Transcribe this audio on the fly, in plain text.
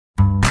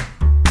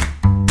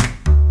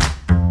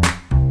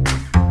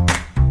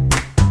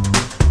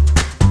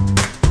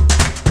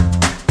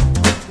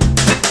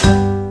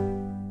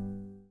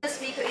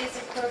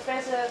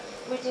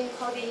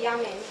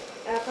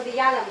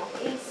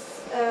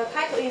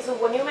these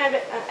Neumann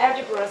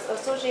algebras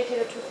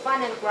associated to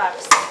finite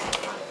graphs.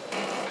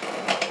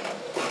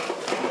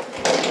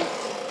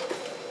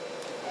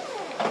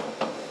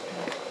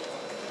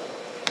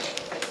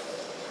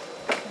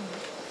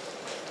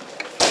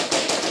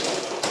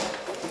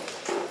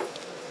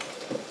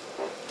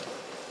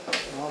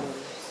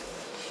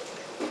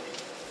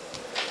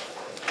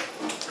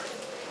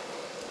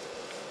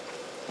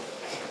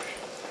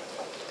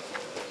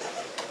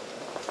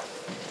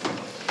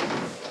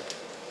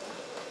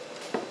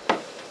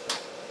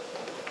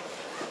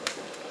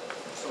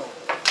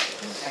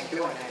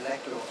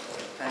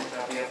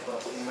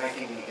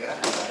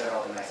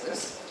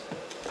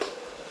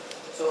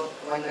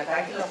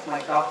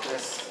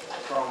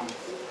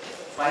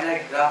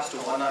 Finite graphs to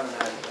one-on-one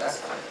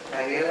algebras,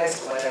 I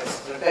realized while I was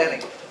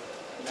preparing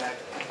that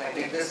if I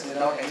did this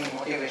without any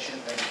motivation,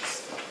 then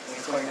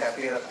it's going to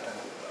appear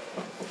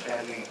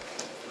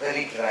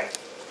very dry.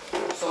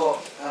 So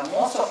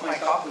most of my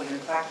talk will in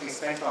fact be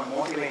spent on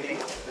motivating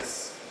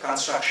this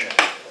construction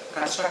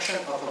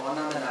of a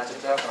one-on-one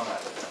algebra from a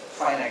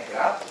finite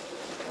graph,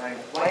 and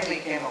why we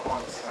came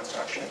upon this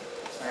construction,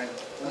 and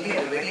only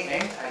at the very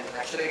end I'll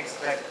actually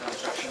explain the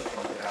construction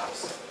from the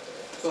graphs.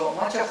 So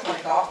much of my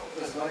talk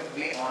is going to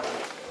be on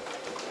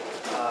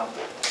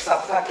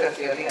subfactor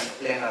theory and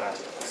planar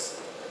algebras.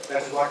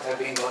 That is what I've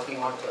been working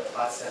on for the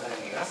past 7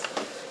 years,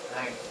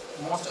 and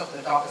most of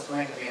the talk is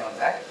going to be on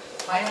that.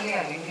 Finally,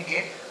 I'll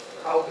indicate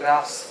how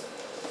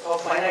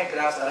finite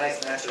graphs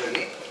arise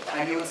naturally,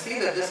 and you will see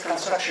that this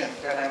construction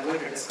that I'm going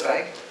to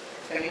describe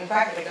can in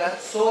fact be done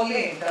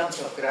solely in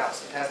terms of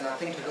graphs. It has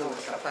nothing to do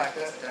with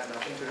subfactors, it has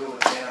nothing to do with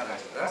planar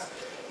algebras.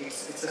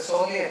 It's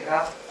solely a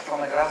graph, from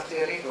a graph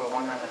theory to a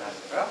one-on-one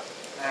algebra,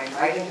 and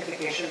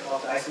identification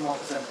of the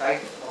isomorphism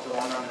type of the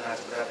one-on-one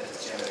algebra that is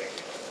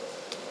generated.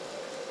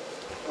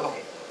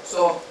 Okay,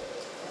 so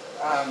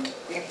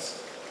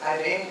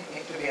I aim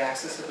it to be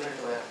accessible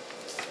to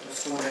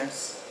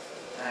students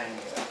and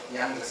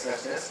young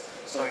researchers,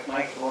 so it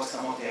might bore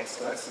some of the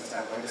experts since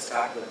I'm going to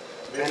start with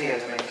very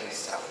elementary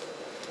stuff.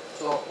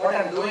 So what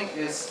I'm doing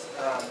is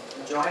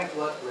joint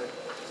work with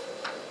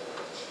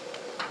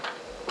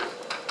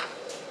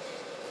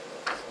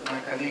my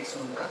colleague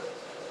Sundar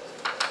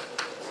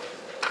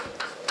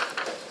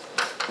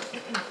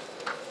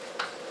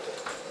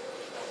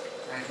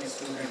and his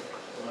student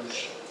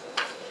Manish.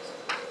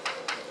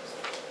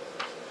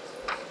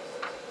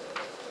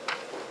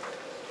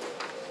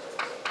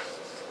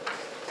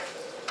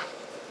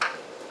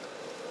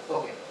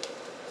 Okay,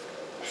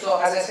 so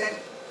as I said,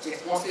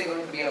 it's mostly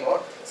going to be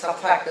about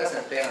subfactors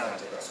and planar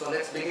algebra. So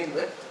let's begin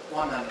with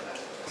one-on-one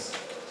algebras.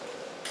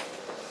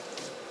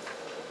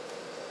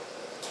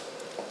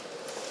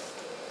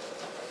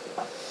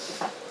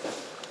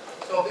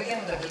 So begin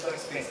with the Hilbert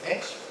space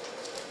H,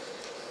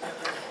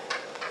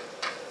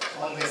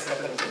 always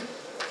separable,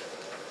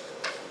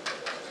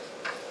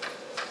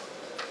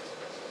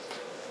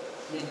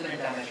 infinite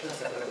dimensional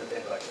separable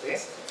Hilbert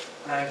space,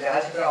 and the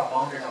algebra of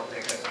bounded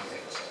operators on H.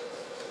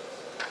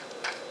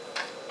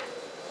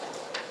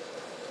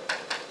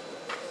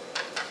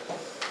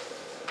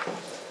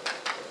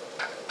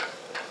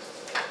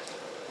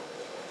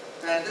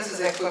 And this is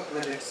equipped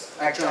with its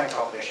adjoint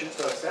operation,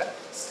 so it's a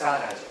star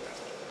algebra.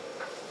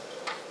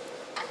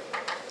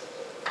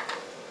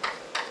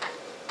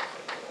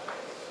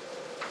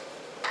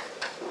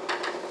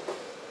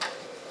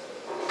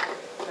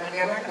 And we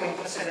are going to be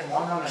interested in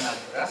one-on-one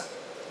algebras,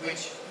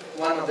 which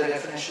one of the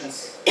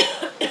definitions,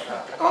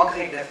 the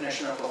concrete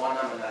definition of a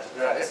one-on-one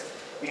algebra is,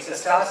 it's a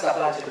star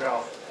subalgebra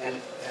of L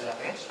of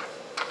H.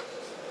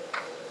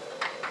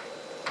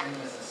 And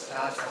this is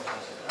star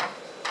subalgebra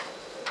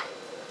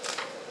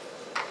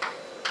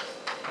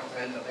of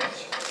L of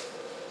H,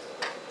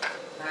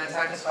 and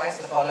satisfies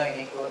the following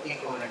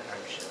equivalent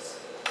conditions.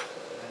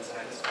 And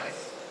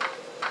satisfies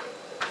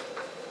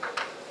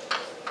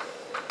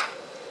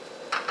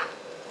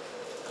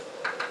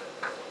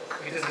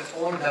it is its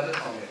own double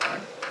commutator.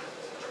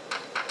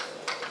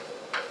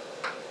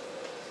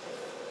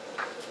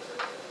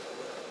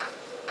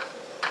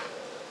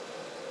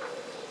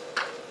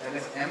 That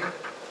is, M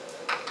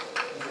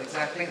is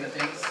exactly the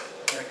things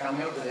that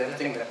commute with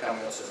everything that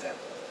commutes with M.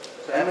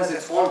 So M is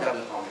its own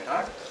double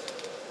commutator.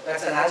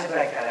 That's an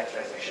algebraic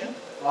characterization,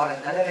 or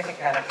an analytic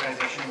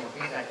characterization would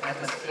be that M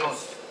is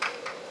closed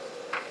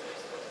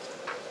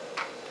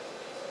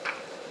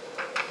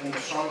in the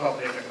strong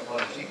operator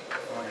topology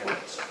on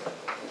H.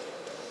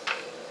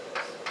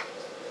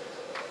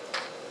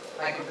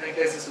 I could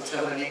replace this with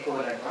several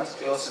equivalent ones,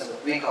 closed in the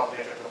weak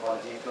operator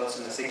topology, closed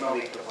in the sigma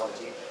weak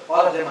topology.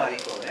 All of them are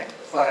equivalent.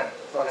 For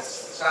a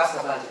star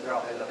subalgebra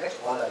of L of H,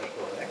 all are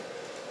equivalent.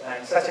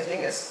 And such a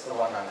thing is the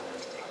one-on-one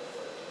algebra.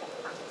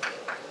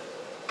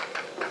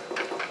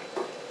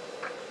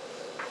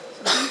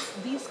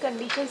 So these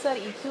conditions are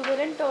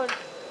equivalent, or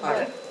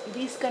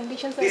these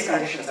conditions are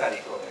equivalent.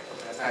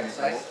 That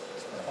satisfies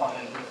the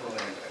following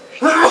equivalent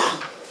conditions.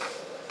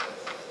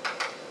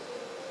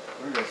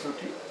 What is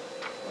SOT?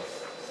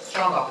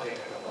 Strong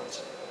operator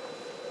topology.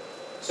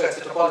 So it's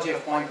the topology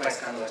of point-wise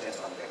convergence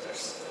on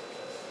vectors.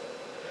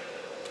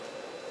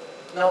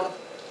 Now,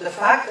 the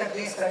fact that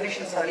these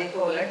conditions are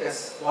equivalent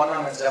is von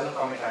Neumann's double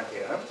commutative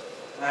theorem,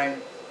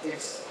 and it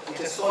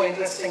is so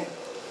interesting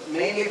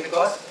mainly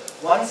because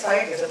one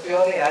side is a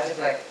purely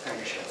algebraic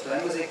condition. So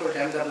m is equal to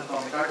m double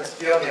commutative is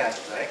purely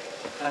algebraic,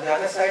 and the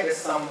other side is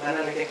some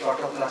analytic or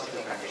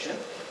topological condition.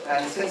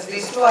 And since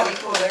these two are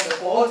equivalent, the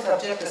whole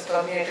subject is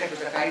permeated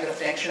with a kind of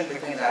tension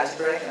between the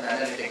algebraic and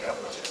analytic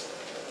approaches.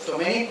 So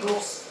many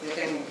proofs you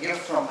can give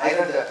from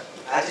either the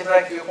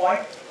algebraic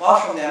viewpoint or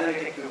from the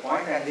analytic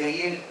viewpoint, and they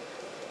yield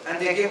and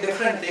they give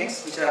different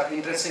things which are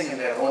interesting in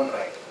their own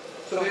right.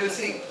 So we will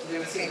see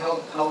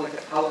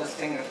how this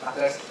thing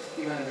occurs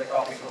even in the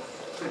topic of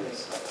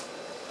physics.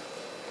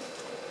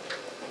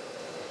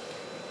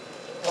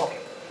 Okay.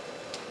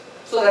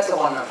 So that's the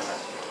one number.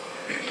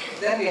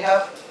 Then we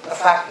have a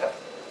factor.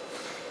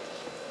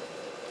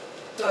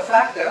 So a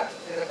factor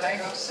is a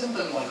kind of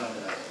simple one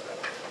number.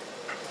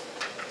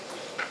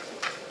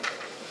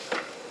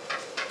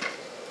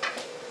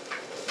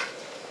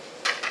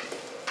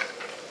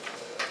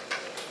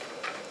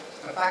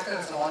 A factor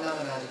is the one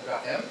number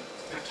algebra M,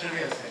 the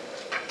trivial thing.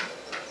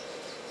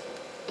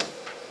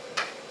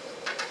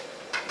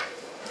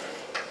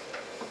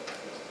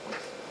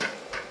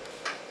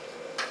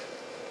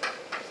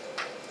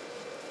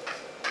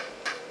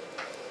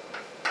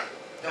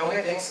 The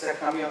only things that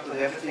come up with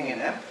everything in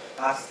M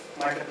are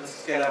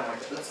scalar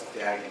multiples of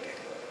the identity.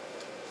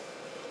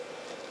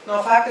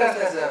 Now factors,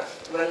 there's a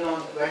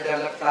well-known,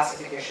 well-developed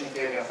classification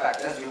theory of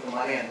factors due to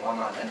Murray and von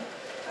Neumann.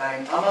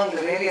 And among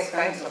the various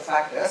kinds of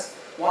factors,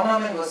 von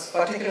Neumann was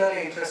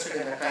particularly interested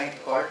in a kind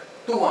called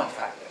 2-1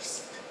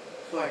 factors.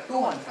 So a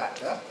 2-1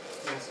 factor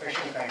is a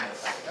special kind of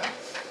factor.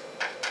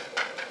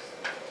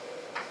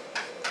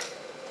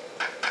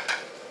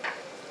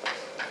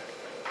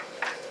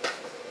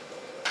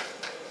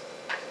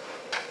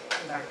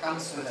 That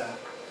comes with a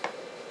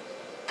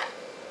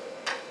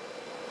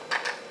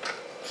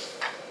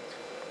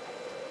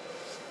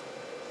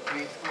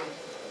faithful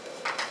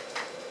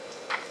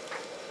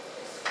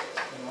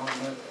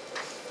normal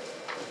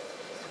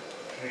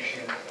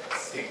Grecian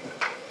statement.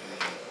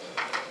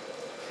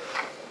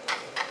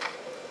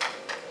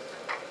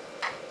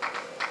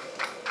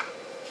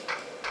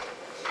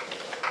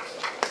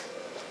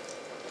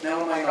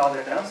 Never mind all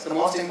the terms. The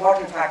most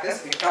important fact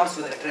is it comes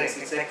with a trace.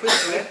 It's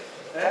equipped with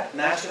a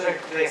natural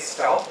trace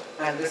tau,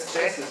 and this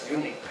trace is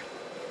unique.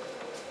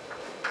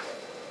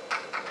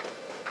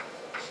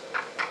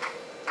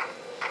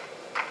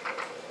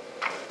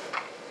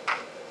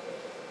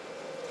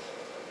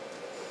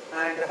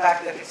 And the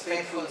fact that it's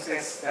faithful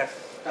says that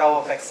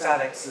tau of x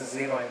star x is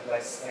 0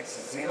 implies x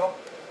is 0,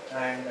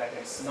 and that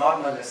its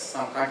normal is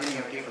some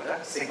continuity for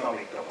the sigma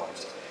weak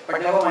topology.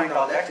 But never mind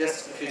all that,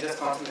 if you just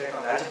concentrate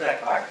on the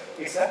algebraic part,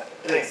 it's a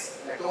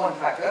trace. The 2-1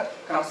 factor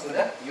comes with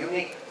a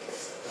unique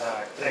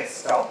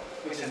trace tau,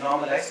 which is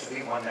normalized to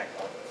be 1 at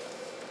tau.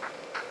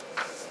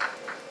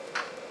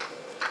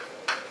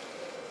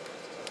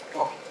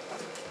 Okay.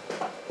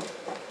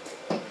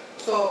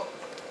 So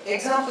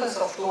examples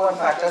of 2-1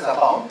 factors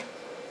abound.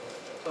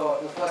 So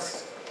the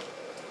first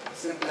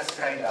simplest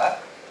kind are,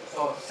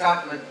 so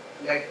start with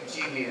let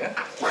G be a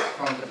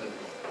countable group.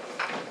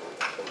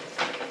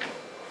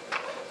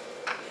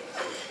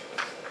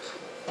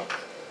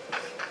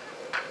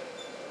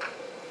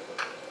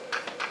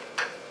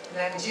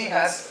 Then G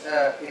has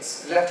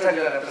its left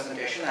regular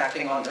representation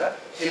acting on the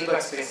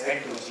Hilbert space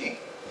L2G.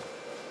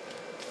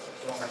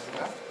 So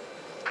consider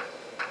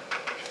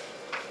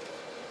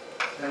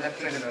the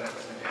left regular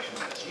representation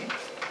of G.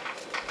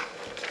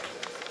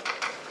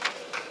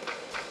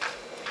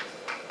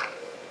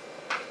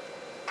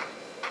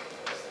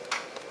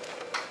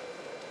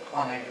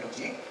 On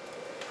L2G,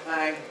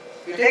 and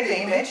you take the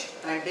image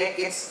and take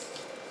its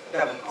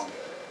double complement.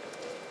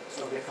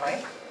 So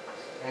define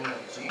L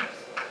of G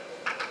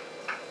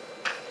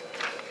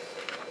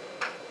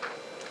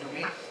to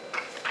be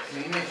the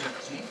image of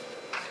G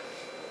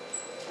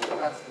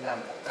plus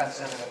lambda,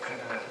 consider the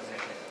regular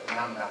representation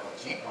lambda of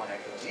G on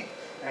L2G,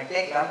 and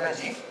take lambda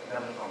G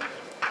double complement.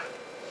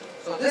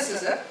 So this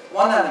is a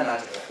one-Neumann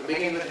algebra. To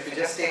begin with, if you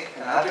just take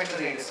an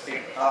arbitrary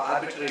discrete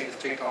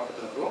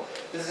countable group,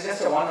 this is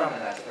just a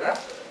one-Neumann algebra.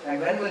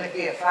 And when will it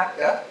be a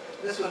factor?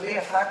 This will be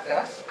a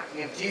factor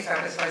if G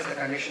satisfies the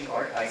condition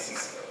called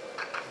ICC.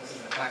 This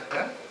is a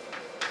factor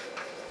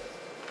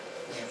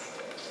if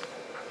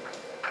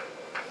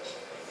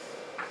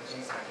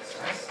G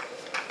satisfies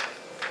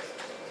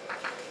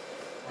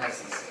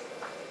ICC.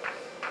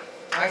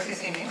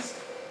 ICC means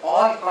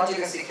all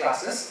conjugacy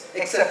classes,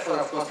 except for,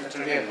 of course, the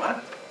trivial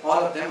one.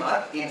 All of them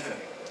are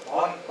infinite.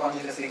 All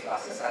conjugacy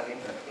classes are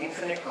infinite.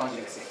 Infinite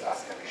conjugacy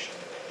class condition.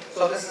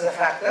 So this is a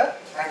factor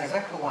and is a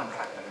 2-1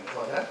 factor. And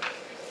further,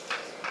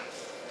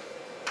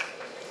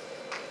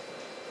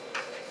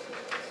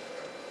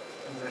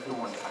 this is a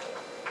 2-1 factor.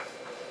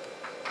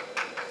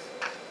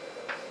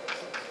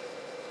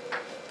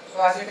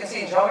 So as you can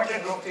see in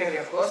geometric group theory,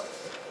 of course,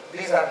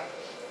 these are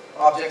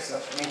objects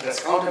of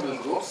interest, countable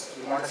groups.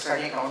 You want to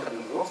study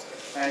countable groups,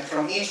 and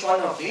from each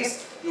one of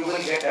these you will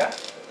get a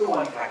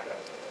 2-1 factor.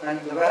 And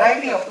the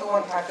variety of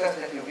 2-1 factors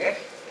that you get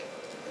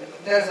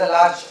there is a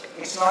large,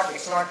 it's not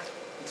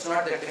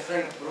that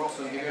different groups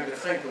will give you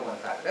different 2-1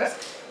 factors,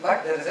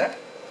 but there is a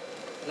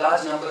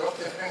large number of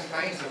different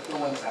kinds of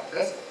 2-1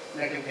 factors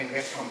that you can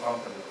get from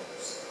countable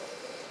groups.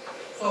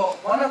 So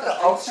one of the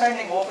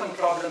outstanding open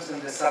problems in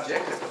this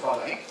subject is the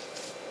following.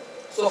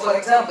 So for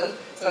example,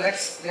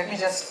 let me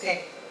just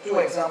take 2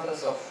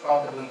 examples of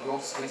countable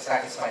groups which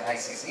satisfy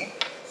ICC.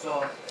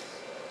 So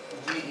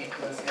G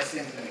equals S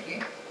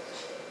infinity,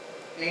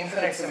 the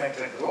infinite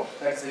symmetric group,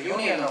 that's the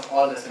union of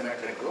all the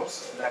symmetric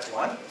groups, that's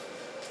one,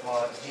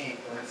 or G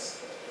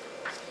equals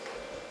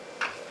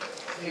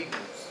free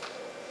groups,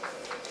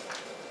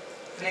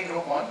 free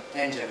group on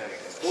n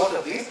generators. Both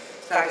of these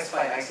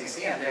satisfy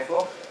ICC and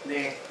therefore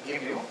they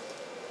give you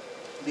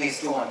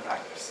these 2-1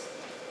 factors.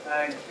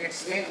 And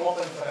it's been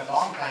open for a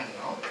long time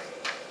now.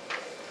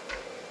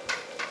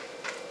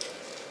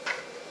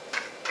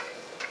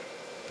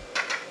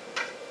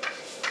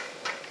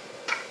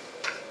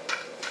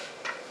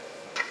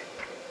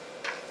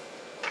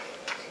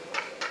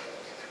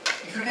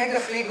 If you take the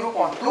free group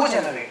on 2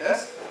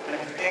 generators, and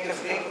if you take the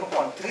free group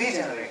on 3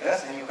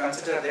 generators, and you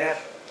consider the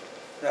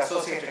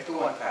associated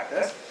 2-1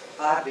 factors,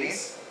 are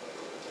these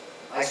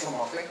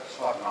isomorphic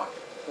or not?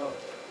 So,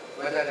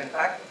 whether in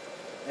fact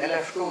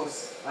LF2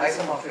 is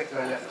isomorphic to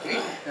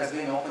LF3 has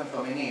been open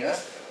for many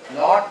years. A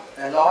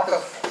lot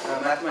of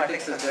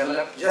mathematics has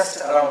developed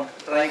just around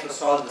trying to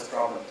solve this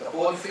problem. The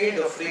whole field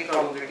of free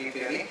probability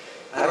theory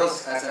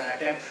arose as an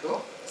attempt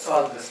to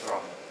solve this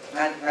problem.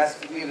 And as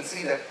we will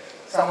see that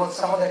some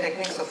of the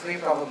techniques of free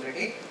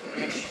probability,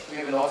 which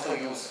we will also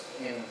use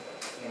in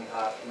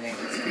our main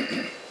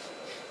lesson.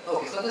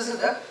 Okay, so this is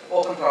the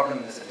open problem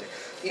in this subject.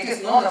 It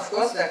is known, of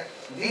course, that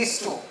these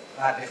two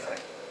are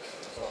different.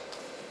 So,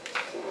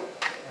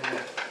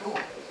 LF2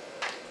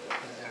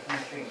 is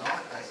definitely not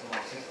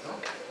isomorphic to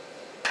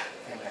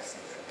LS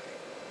infinity.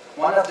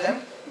 One of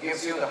them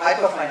gives you the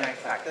hyperfinite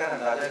factor and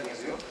the other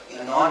gives you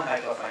the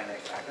non-hyperfinite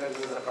factor.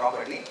 This is a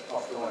property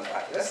of 2-1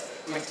 factors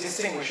which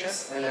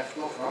distinguishes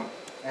LF2 from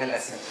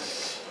LS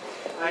infinity.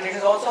 And it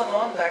is also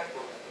known that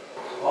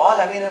all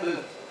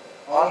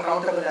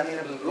countable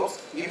amenable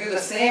groups give you the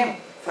same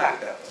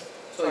factor.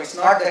 So it's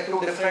not that 2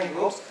 different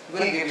groups will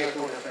give you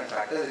 2 different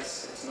factors.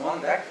 It's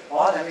known that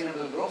all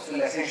amenable groups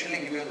will essentially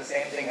give you the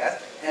same thing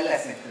as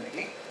LS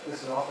infinity.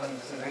 This is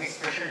a very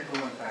special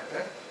 2-1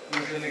 factor,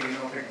 usually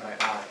denoted by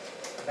R.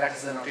 That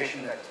is the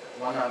notation that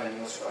one Neumann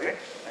used for it,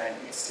 and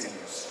it's still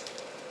used.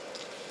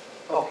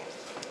 Okay.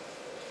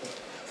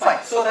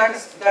 Fine. So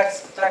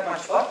that's that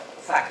much for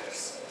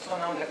factors. So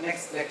now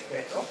let's get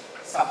to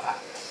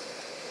subfactors.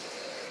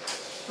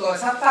 So a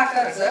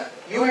subfactor is a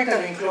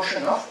unitary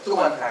inclusion of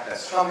 2-1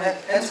 factors. From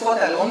henceforth,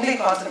 I will only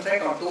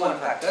concentrate on 2-1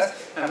 factors.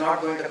 I am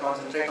not going to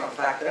concentrate on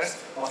factors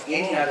of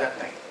any other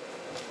kind.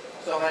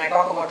 So when I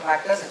talk about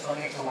factors, it's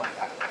only 2-1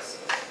 factors.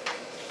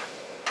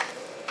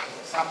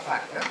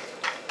 Subfactor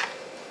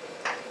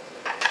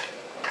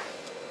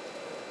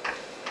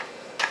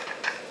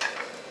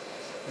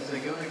is a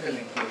unitary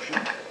inclusion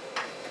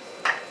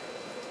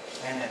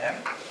N and M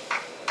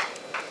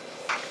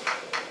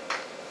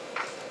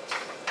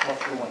of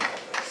 2-1 factors.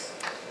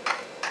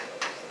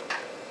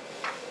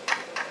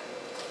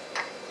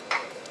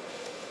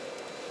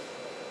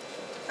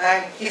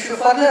 And if you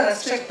further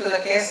restrict to the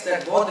case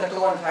that both the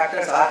 2-1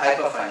 factors are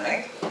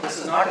hyperfinite, this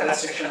is not a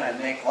restriction I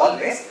make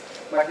always,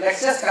 but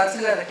let's just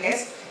consider the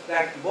case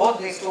that both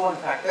these 2-1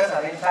 factors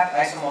are in fact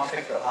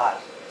isomorphic to R.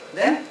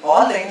 Then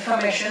all the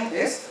information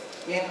is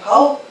in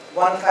how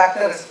one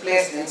factor is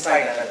placed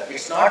inside another.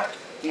 It's not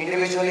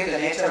individually the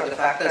nature of the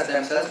factors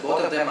themselves,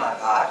 both of them are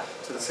R,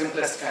 so the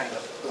simplest kind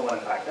of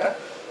 2-1 factor.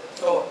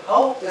 So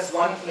how is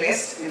one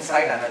placed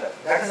inside another?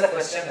 That is the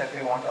question that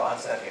we want to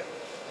answer here.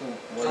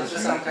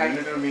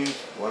 Unitary means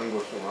 1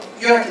 goes to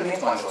 1. Unitary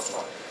means 1 goes to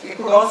 1. You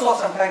could also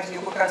sometimes, you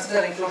could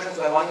consider inclusions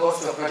where 1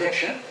 goes to a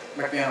projection,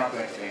 but we are not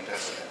going to be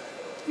interested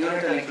in that.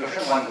 Unitary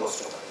inclusion, 1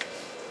 goes to 1.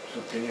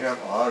 So can you have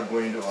R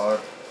going to R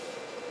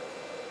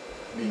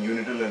being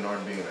unital and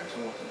not being an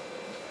isomorphic?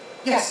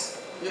 Yes,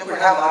 you could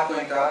have R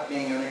going to R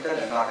being unital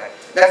and not R.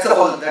 That's the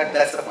whole,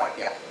 that's the point,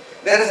 yeah.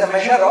 There is a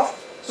measure of,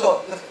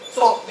 so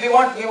we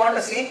want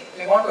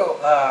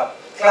to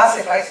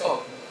classify,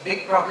 so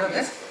big problem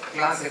is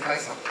classify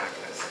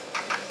subfactors.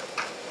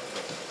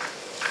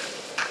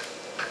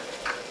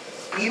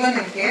 Even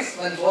in case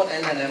when both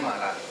N and M are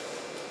R.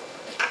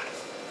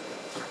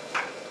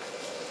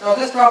 Now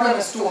this problem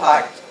is too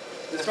hard.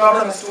 This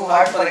problem is too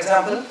hard. For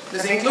example,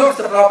 this includes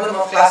the problem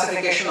of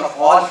classification of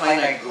all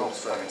finite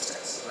groups, for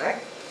instance, right?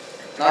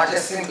 Not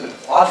just simple,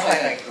 all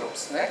finite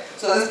groups, right?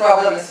 So this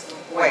problem is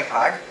quite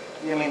hard.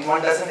 I mean,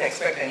 one doesn't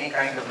expect any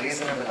kind of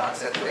reasonable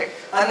answer to it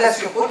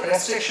unless you put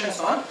restrictions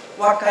on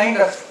what kind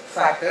of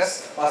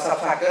factors or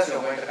subfactors you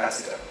are going to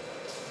consider.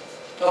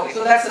 Okay,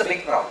 so that's the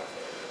big problem.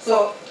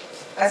 So,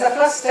 as a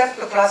first step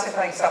to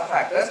classifying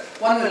subfactors,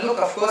 one will look,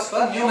 of course,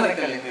 for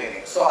numerical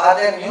invariants. So, are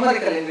there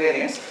numerical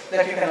invariants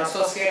that you can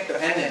associate to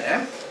N and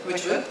M,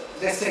 which will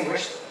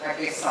distinguish at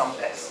least some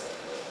tests?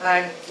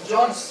 And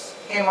Jones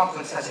came up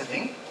with such a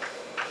thing.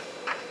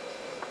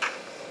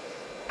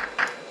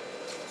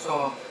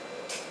 So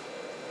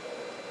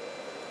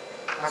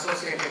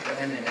associated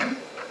to n in M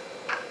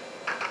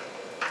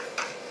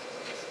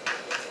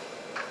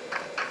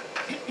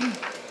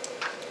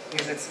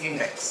is its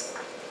index,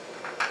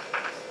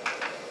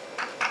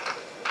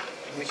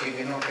 which we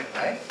denoted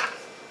by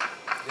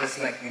just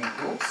like in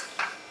groups,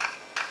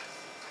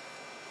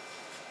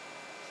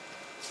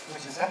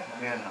 which is a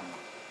real number.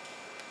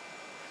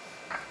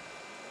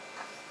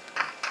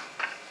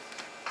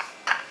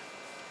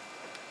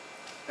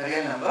 A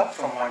real number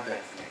from 1 to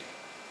infinity.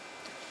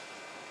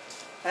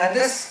 And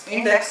this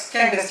index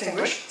can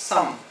distinguish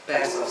some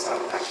pairs of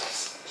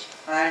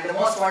subfactors. And the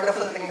most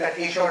wonderful thing that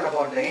he showed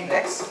about the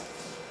index,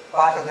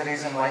 part of the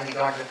reason why he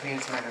got the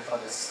Fields medal for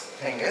this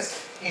thing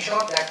is, he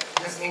showed that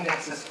this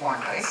index is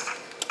quantized.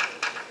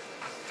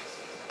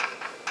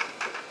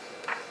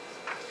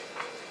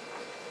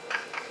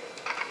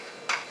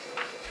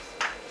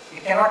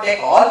 It cannot take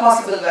all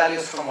possible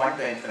values from 1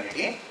 to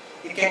infinity.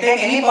 It can take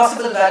any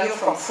possible value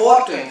from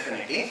 4 to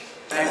infinity,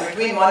 and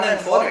between 1 and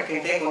 4 it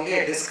can take only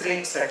a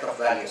discrete set of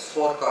values,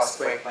 4 cos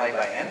squared pi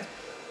by n.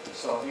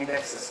 So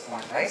index is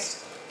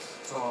quantized,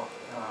 so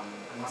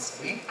it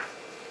must be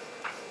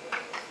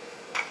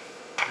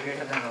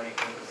greater than or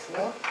equal to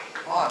 4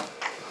 or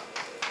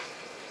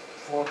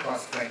 4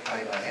 cos squared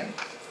pi by n.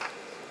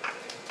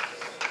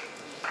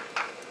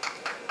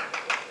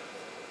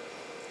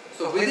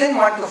 So within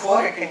 1 to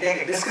 4 it can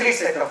take a discrete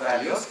set of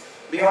values,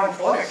 beyond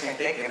 4 it can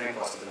take every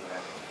possible value.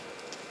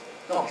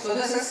 Okay, so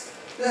this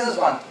is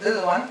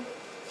one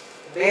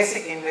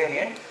basic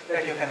invariant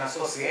that you can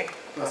associate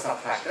to a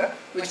subfactor,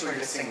 which will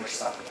distinguish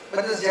some.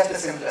 But this is just the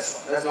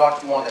simplest one. There's a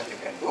lot more that you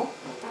can do.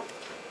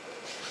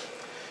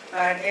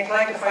 And in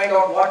trying to find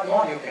out what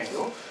more you can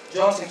do,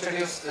 Jones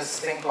introduced this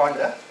thing called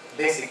the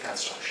basic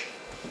construction.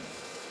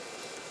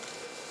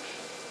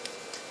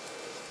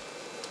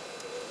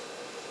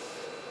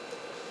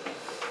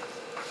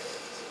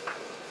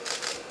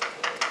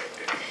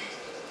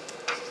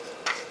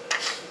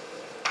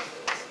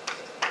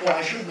 Oh,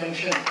 I should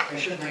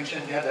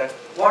mention here that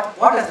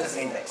what is this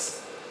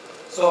index?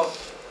 So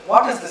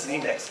what is this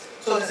index?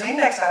 So this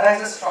index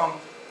arises from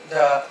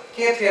the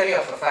K theory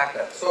of a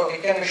factor. So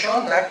it can be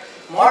shown that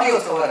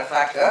modules over a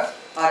factor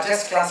are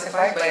just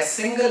classified by a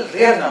single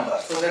real number.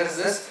 So there is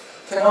this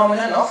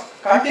phenomenon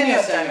of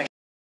continuous dimension.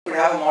 You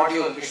could have a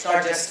module, it's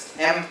not just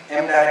m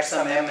direct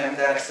sum m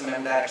direct sum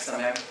m direct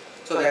sum m.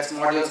 So that's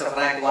modules of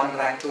rank 1,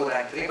 rank 2,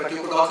 rank 3, but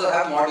you could also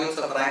have modules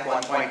of rank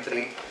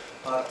 1.3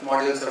 or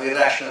modules of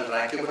irrational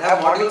rank. You could have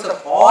modules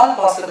of all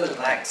possible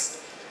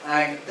ranks.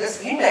 And this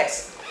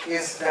index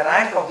is the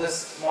rank of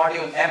this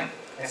module m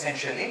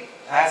essentially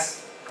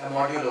as a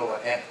module over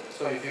n.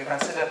 So if you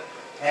consider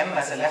m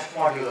as a left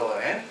module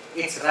over n,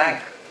 its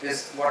rank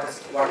is what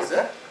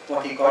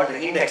he called the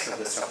index of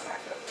the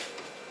subfactor.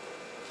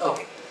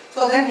 Okay.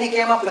 So then he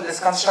came up with this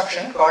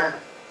construction called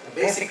the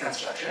basic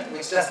construction,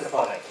 which does the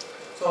following.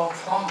 So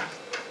from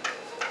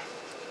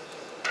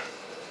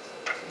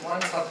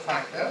one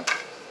subfactor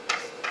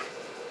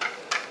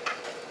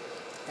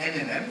n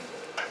in m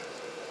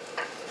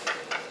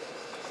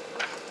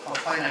of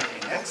finite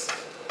index,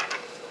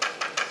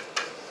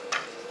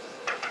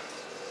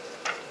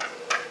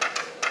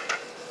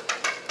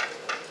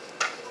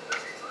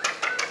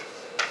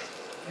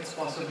 it's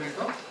possible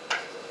to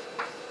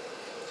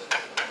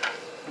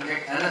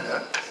get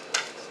another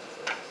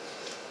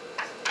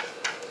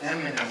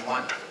m in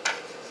m1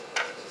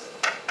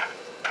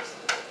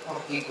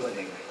 of equal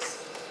index.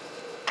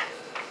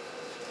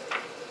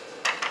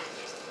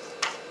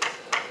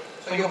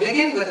 So you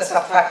begin with a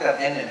subfactor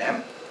n in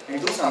m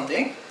and do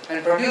something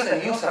and produce a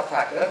new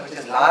subfactor which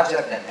is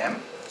larger than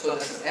m. So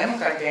this is m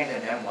contained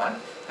in m1,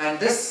 and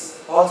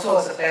this also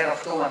is a pair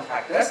of 2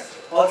 1-factors,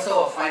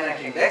 also of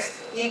finite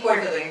index equal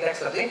to the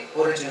index of the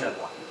original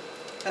one.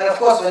 And of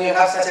course when you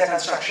have such a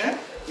construction,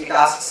 it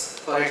asks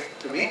for it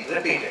to be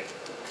repeated.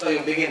 So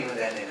you begin with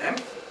n in m,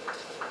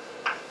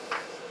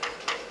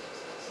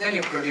 then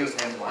you produce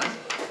m1,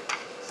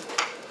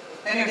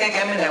 then you take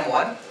m in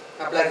m1,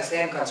 apply the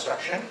same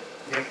construction,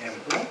 get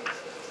m2,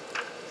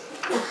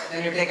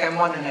 then you take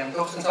m1 and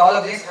m2. Since all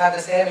of these have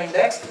the same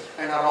index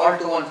and are all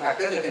 2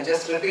 1-factors, you can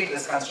just repeat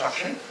this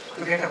construction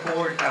to get a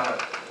whole tower.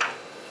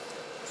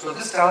 So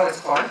this tower is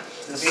called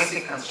the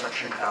basic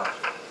construction tower.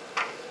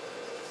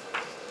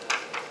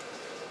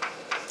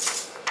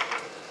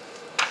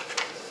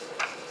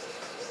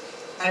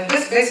 And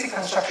this basic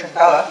construction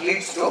tower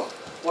leads to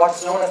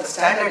what's known as the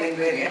standard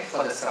invariant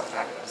for the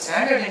subfactor.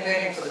 Standard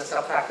invariant for the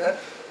subfactor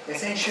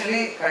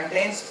essentially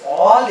contains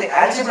all the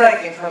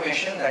algebraic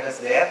information that is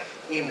there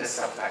in this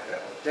subfactor.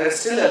 There is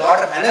still a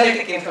lot of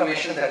analytic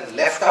information that is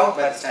left out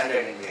by the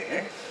standard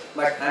invariant,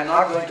 but I am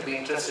not going to be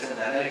interested in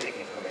analytic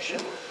information.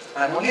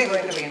 I am only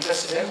going to be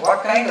interested in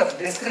what kind of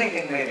discrete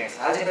invariants,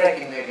 algebraic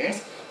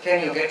invariants,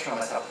 can you get from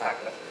a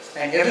subfactor.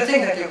 And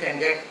everything that you can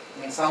get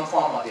in some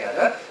form or the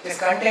other is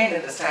contained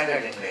in the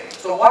standard invariant.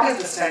 So what is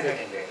the standard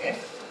invariant?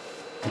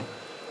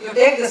 You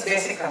take this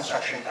basic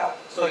construction tower.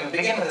 So you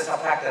begin with a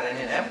subfactor n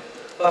in m,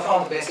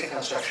 perform the basic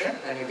construction,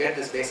 and you get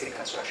this basic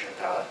construction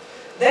tower.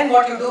 Then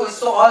what you do is,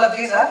 so all of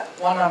these are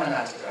one-Neumann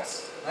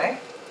algebras, right?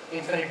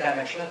 Infinite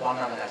dimensional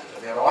one-Neumann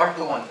algebras. They are all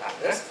 2 1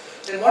 factors.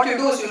 Then what you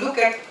do is you look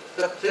at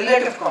the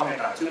relative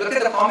commutant. You look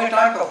at the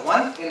commutant of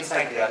one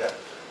inside the other.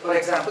 For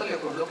example, you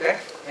could look at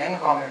n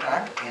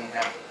commutant in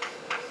M.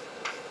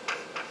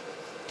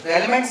 The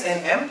elements in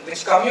M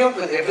which commute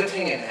with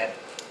everything in N.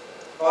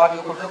 Or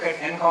you could look at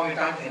n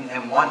commutant in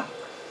M1.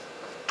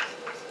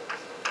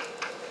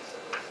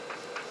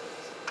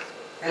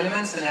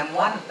 Elements in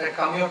M1 that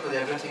commute with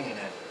everything in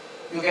N.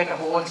 You get a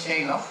whole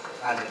chain of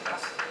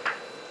algebras.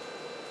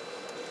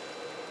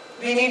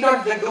 We need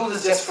not do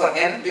this just for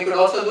N, we could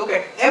also look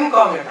at M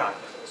commutant.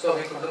 So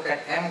we could look at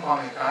M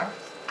commutant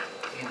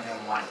in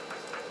M1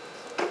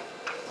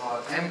 or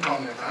M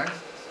commutant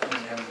in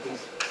M2.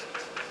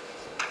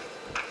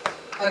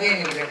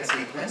 Again you get a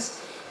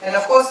sequence. And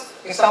of course,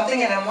 if something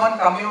in M1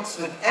 commutes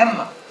with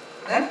M,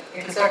 then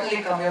it will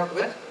certainly commute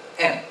with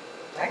N,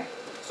 right?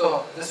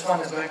 So this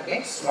one is going to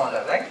be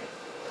smaller, right?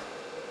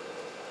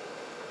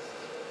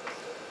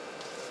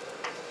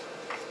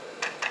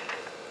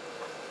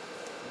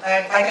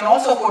 And I can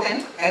also put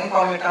in n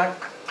commutant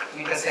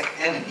intersect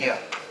n here.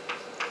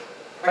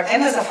 But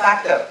n is a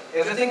factor.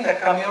 Everything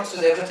that commutes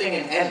with everything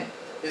in n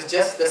is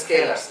just the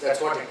scalars. That's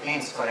what it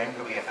means for n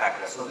to be a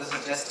factor. So this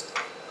is just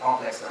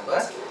complex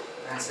numbers.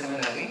 And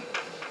similarly,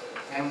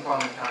 m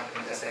commutant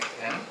intersect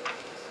n.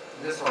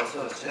 This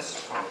also is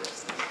just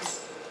complex numbers.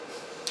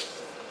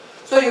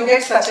 So you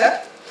get such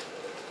a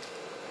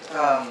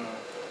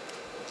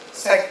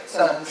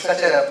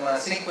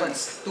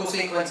sequence, 2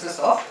 sequences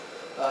of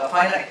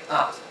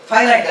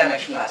finite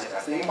dimensional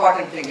algebras. The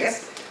important thing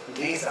is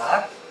these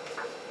are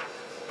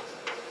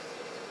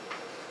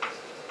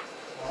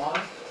all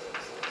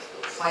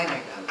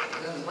finite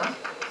dimensional. This is one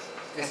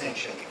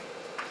essentially.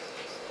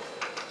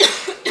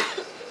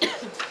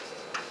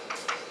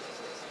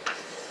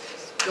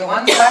 The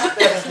one fact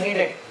that is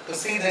needed to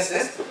see this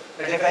is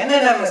that if n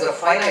and m is a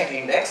finite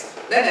index,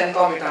 then n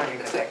commutant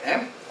intersect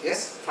m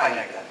is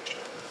finite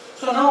dimensional.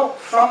 So now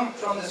from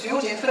this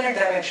huge infinite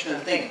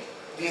dimensional thing,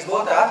 these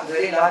both are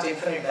very large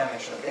infinite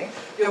dimensional thing,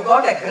 you have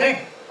got a grid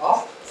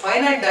of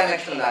finite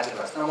dimensional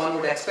algebras. Now one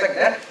would expect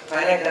that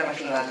finite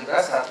dimensional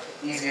algebras are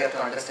easier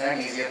to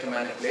understand, easier to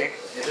manipulate,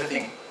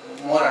 everything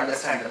more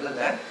understandable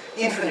than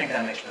infinite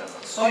dimensional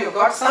ones. So you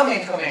got some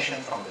information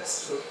from this.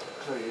 So,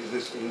 sorry, is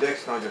this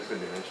index not just a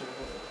dimension?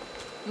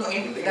 No,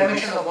 in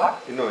dimension of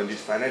what? You know, in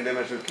this finite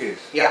dimensional case,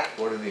 yeah.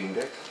 What is the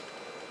index?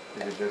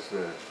 Is it just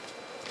the...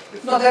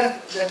 No,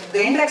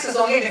 the index is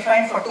only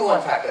defined for 2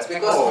 1 factors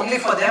because only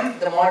for them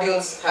the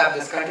modules have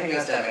this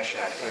continuous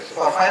dimensionality.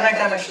 For finite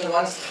dimensional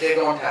ones, they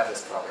don't have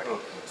this property.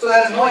 Okay. So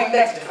there is no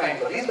index defined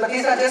for these, but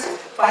these are just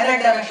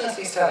finite dimensional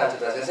C-star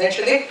algebras,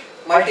 essentially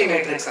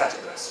multi-matrix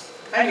algebras.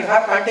 And you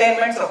have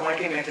containments of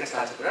multi-matrix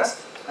algebras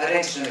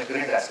arranged in a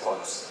grid as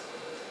follows.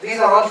 These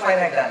are all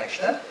finite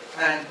dimensional,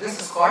 and this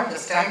is called the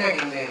standard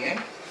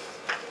invariant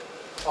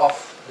of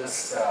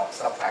this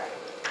subfactor.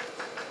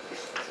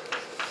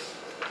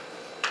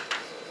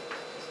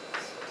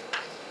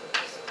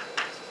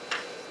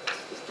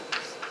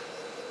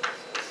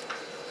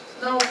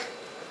 Now,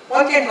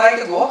 one can try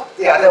to go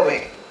the other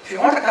way. If you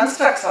want to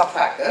construct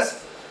subfactors,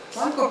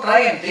 one could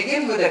try and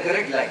begin with a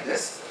grid like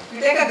this.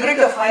 You take a grid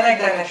of finite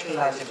dimensional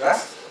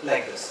algebras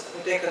like this.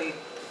 You take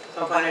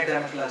some finite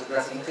dimensional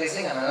algebras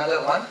increasing and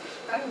another one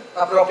and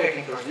appropriate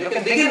inclusion. You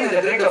can begin with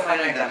a grid of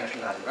finite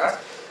dimensional algebras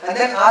and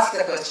then ask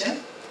the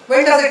question,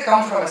 where does it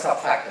come from a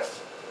subfactor?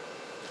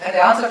 And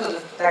the answer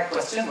to that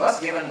question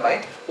was given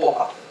by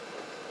Popa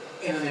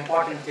in an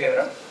important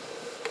theorem.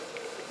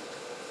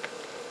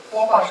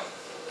 Popa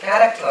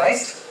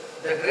characterized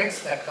the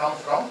grids that come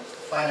from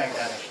finite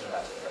dimensional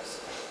algebras.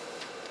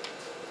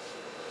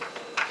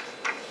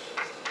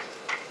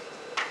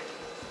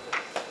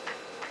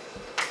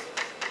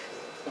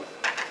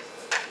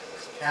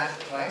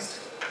 Characterized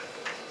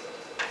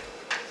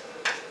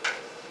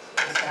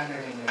the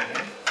standard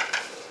invariant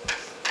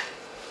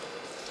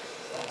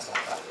of a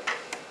subfactor.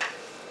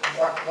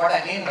 What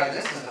I mean by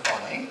this is the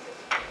following.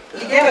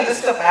 He gave a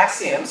list of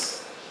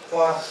axioms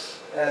for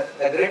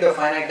a grid of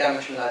finite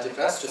dimensional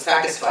algebras to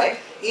satisfy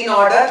in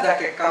order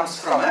that it comes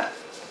from a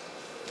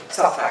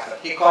subfactor.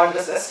 He called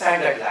this a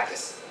standard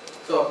lattice.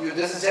 So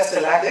this is just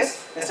a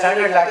lattice. A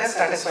standard lattice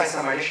satisfies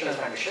some additional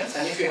conditions,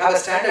 and if you have a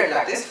standard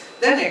lattice,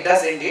 then it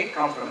does indeed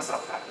come from a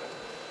subfactor.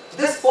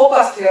 This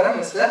Popa's theorem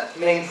is the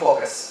main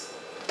focus.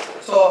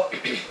 So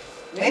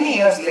many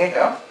years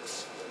later,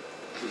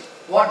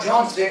 what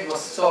Jones did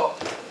was, so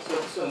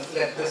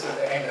let this is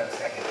the end of the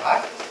second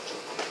part.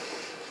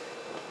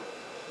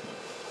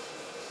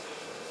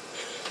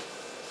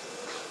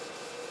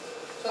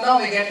 So now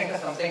we get into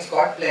some things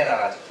called planar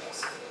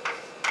algebras.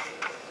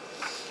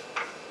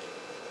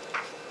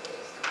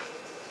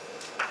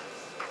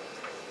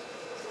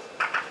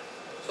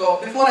 So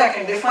before I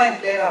can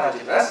define planar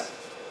algebras,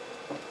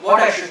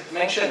 what I should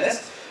mention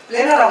is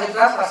planar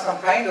algebras are some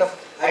kind of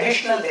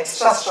additional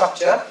extra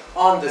structure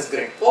on this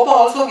grid. Popa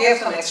also gave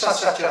some extra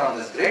structure on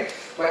this grid,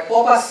 but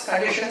Popa's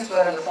conditions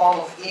were in the form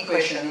of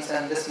equations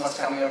and this must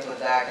commute with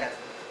that. And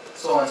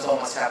so and so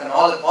must happen.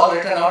 All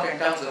written out in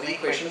terms of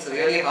equations,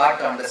 really hard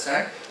to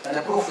understand, and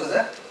the proof is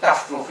a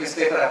tough proof. This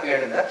paper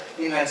appeared in the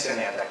invention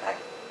at that time.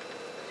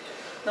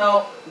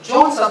 Now,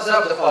 Jones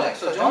observed the following.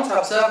 So, Jones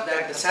observed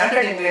that the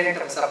standard invariant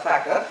of a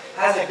subfactor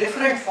has a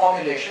different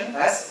formulation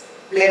as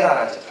planar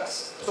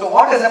algebras. So,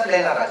 what is a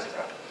planar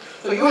algebra?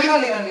 So,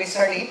 usually when we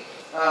study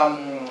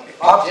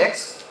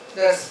objects,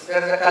 there's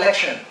a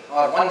collection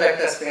or one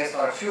vector space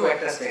or a few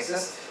vector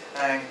spaces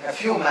and a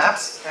few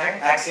maps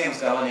and axioms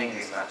governing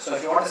these maps. So,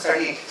 if you want to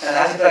study an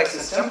algebraic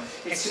system,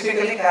 it's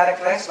typically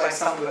characterized by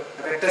some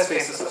vector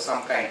spaces of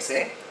some kind,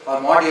 say,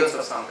 or modules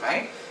of some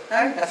kind,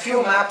 and a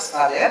few maps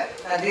are there,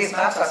 and these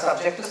maps are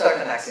subject to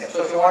certain axioms.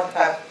 So, if you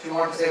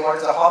want to say what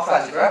is a Hopf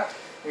algebra,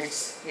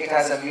 it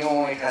has a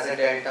mu, it has a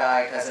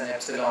delta, it has an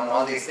epsilon,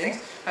 all these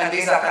things, and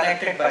these are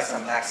connected by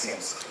some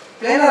axioms.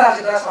 Planar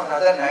algebras, on the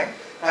other hand,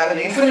 have an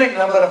infinite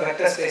number of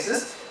vector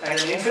spaces and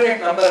an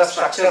infinite number of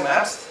structure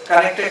maps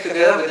connected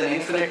together with an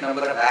infinite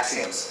number of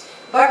axioms.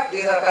 But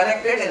these are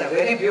connected in a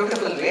very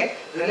beautiful way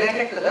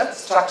related to the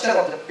structure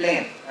of the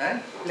plane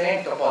and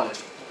plane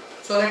topology.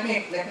 So let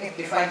me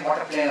define what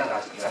a planar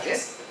algebra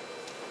is.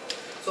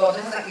 So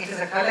it is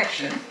a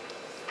collection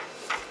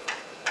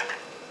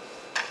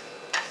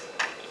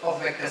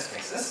of vector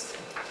spaces.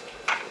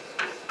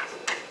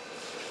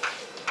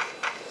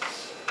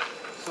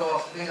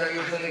 So these are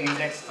usually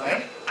indexed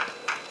by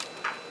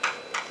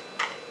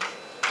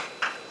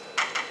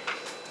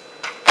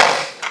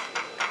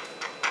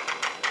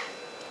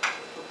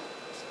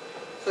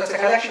so it's a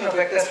collection of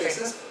vector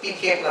spaces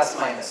pk plus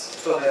minus.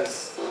 So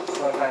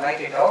if I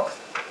write it out,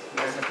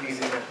 there's a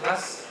p0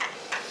 plus,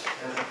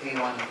 there's a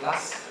p1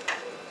 plus,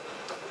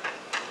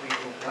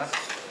 p2 plus,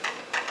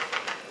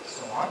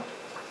 so on,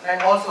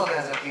 and also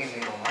there's a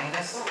p0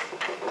 minus,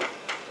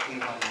 p1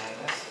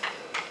 minus,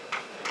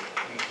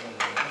 p2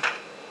 minus,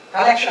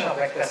 collection of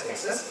vector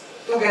spaces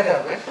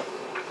together with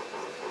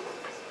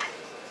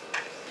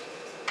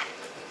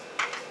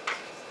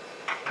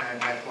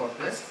and I quote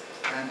this,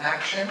 an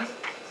action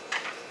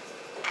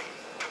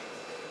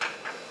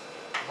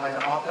by the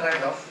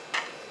authorite of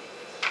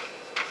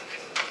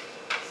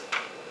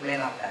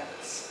planar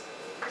tangles.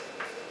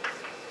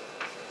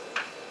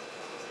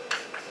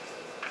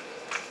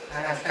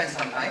 And I've spent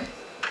some time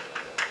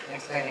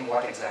explaining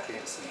what exactly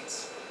this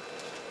means.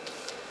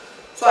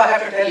 So I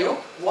have to tell you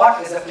what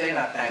is a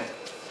planar tangle.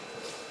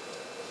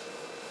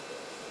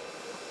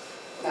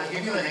 I'll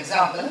give you an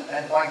example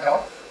and point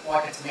out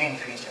what its main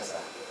features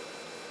are.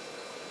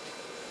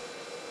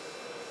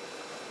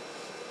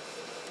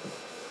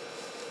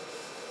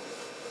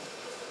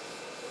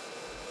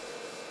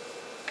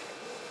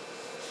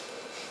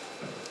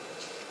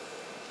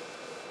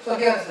 So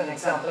here is an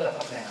example of a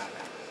planar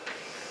tangle.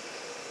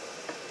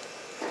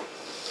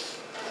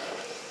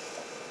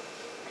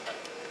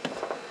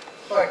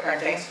 So it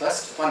contains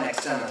first one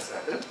external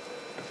circle,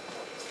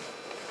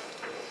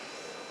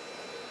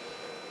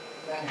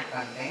 then it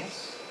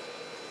contains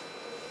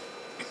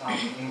some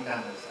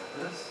internal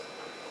circles,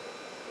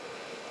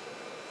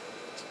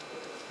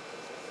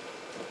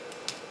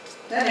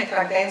 then it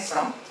contains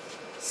some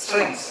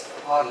strings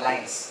or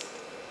lines.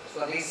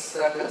 So these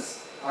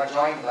circles are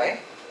joined by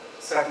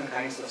certain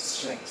kinds of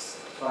strings.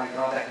 So I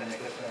draw that in a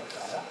different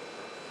color.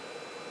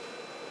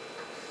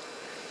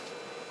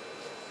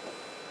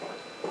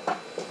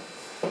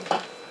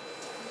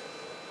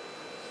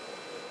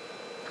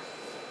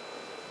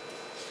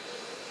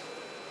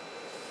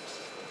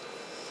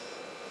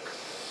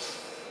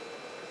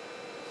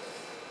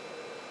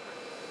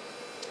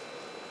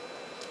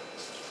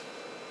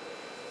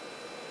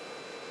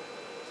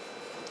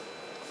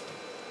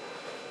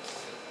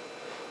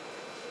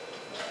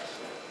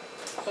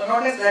 So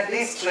notice that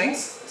these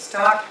strings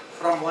start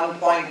from one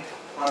point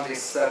on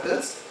these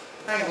circles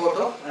and go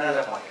to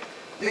another point.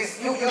 You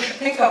should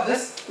think of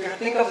this. You should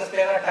think of this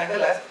planar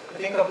tangle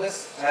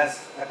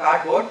as a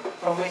cardboard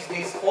from which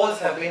these holes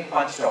have been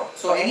punched out.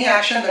 So any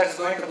action that is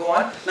going to go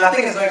on,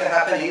 nothing is going to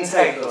happen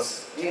inside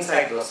those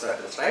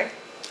circles, right?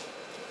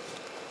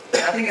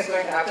 Nothing is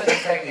going to happen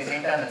inside these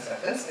internal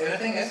circles.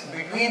 Everything is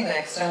between the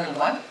external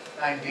one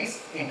and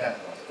these internal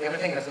ones.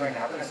 Everything that's going to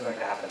happen is going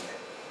to happen there.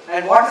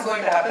 And what is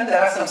going to happen?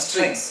 There are some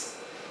strings.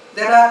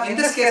 In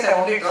this case, I have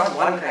only drawn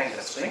one kind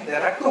of string.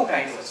 There are two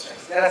kinds of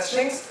strings. There are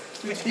strings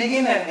which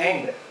begin and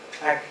end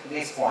at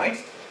these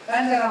points,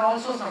 and there are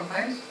also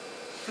sometimes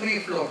free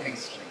floating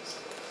strings.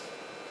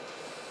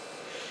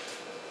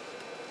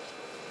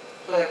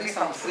 So there will be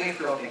some free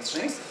floating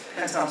strings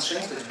and some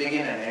strings which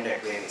begin and end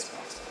at various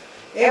points.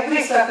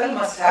 Every circle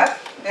must have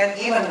an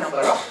even number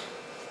of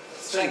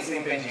strings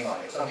impinging on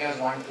it. So here's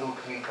 1, 2,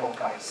 3, 4,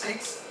 5,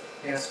 6.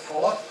 Here's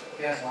 4.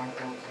 Here's 1,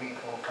 2, 3,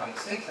 4, 5,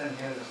 6, and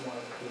here is 1,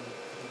 2,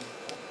 3,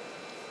 4,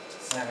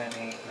 7,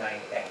 8,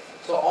 9, 10.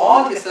 So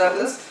all the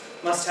circles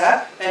must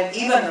have an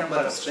even number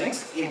of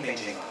strings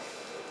impinging on it.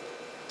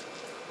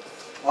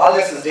 All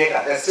this is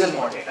data. There's still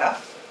more data.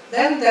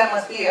 Then there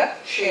must be a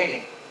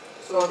shading.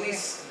 So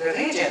the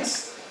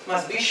regions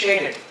must be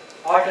shaded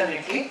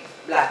alternately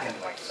black and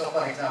white. So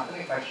for example,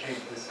 if I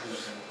shade this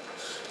region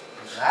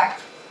black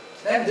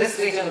then this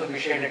region will be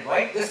shaded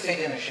white, this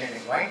region is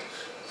shaded white,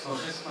 so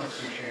this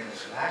must be shaded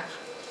black,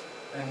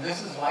 and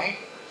this is white,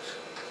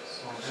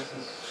 so this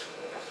is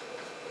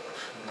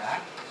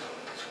black,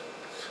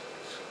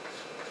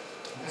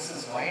 this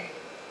is white,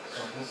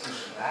 so this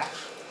is black.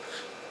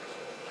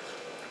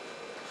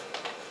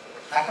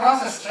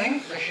 Across a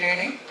string, the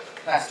shading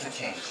has to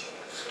change.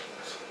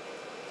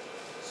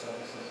 So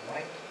this is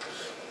white.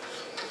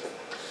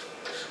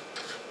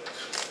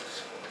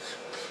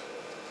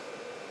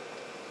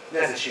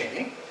 There's a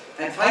shading.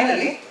 And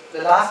finally,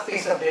 the last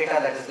piece of data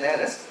that is there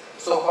is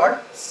so-called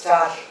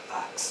star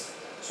arcs.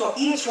 So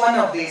each one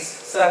of these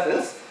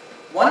circles,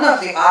 one of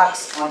the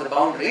arcs on the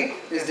boundary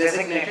is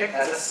designated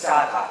as a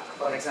star arc.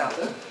 For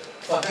example,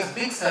 for this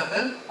big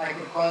circle, I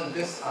could call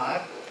this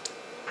arc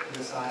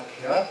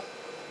here,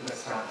 the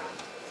star arc.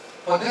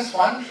 For this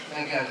one,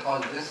 maybe I'll call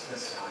this the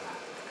star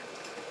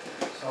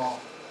arc. So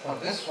for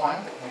this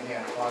one, maybe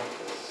I'll call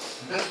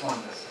this one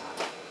the star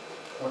arc.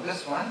 For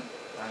this one,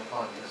 I'll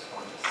call this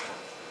one the star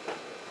arc.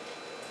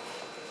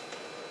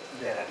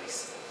 There are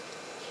these.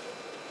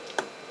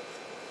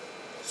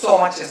 So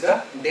much is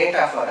the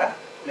data for a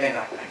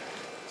planar triangle.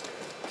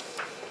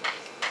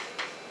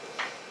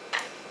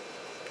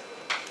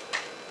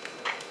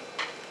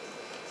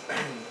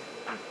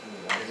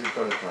 Why is it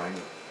called a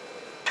triangle?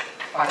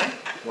 Pardon?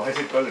 Why is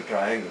it called a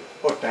triangle?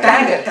 Oh,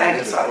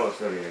 Tangle, sorry. Oh,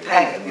 sorry.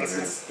 Tangle,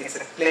 it's a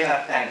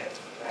planar tangle.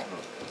 Right?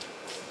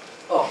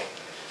 Okay.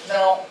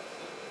 Now,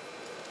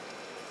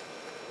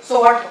 so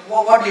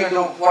what do you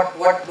do?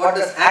 What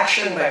does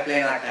action by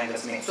planar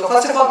tangles mean? So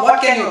first of all,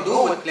 what can you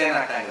do with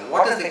planar tangles?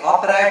 What is the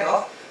operate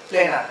of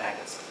planar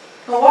tangles?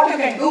 Now what you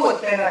can do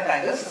with planar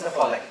tangles is the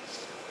following.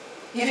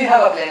 If you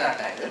have a planar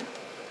tangle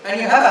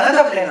and you have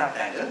another planar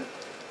tangle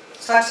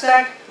such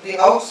that the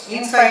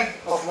inside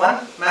of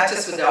one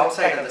matches with the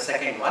outside of the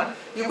second one,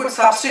 you could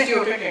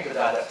substitute it into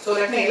the other. So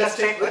let me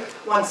illustrate with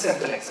one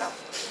simple example.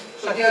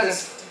 So here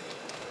is,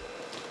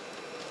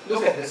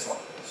 look at this one.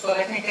 So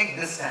let me take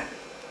this tangle.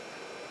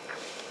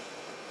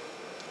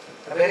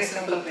 A very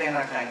simple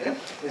planar triangle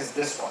is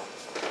this one.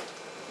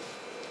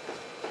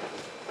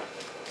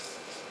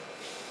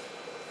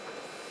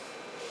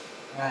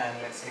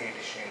 And let's say it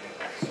is shaded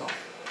like so.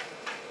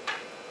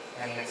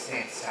 And let's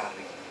say its star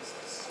region is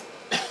this.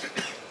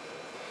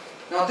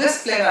 Now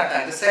this planar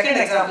triangle, the second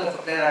example of a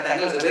planar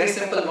triangle is a very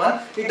simple one.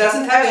 It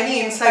doesn't have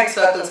any inside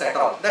circles at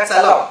all. That's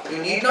allowed.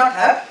 You need not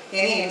have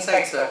any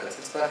inside circles.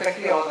 It's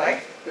perfectly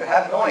alright to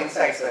have no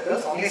inside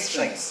circles, only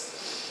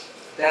strings.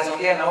 There's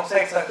only an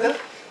outside circle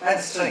and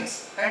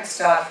strings and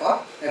star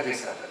for every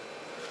circle.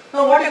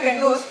 Now what you can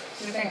do is,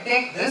 you can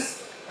take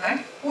this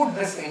and put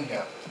this in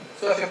here.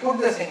 So if you put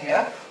this in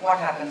here, what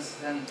happens?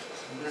 Then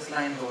this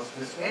line goes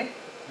this way,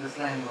 this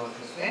line goes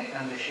this way,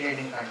 and the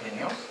shading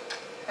continues.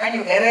 And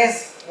you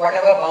erase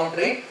whatever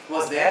boundary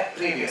was there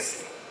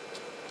previously.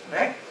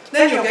 Right?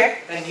 Then you get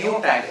a new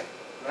tangle.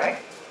 Right?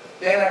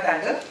 Planar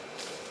tangle.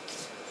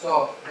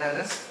 So there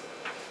is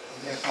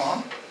they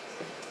form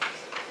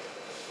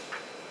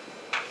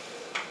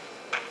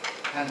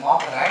an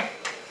operate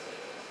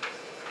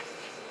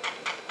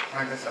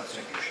and a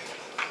substitution.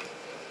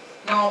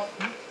 Now,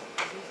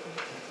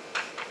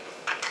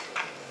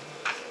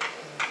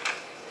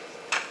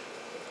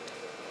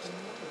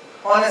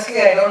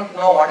 honestly, I don't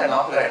know what an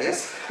operate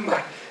is,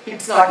 but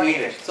it's not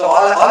needed. So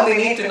all we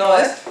need to know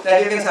is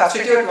that you can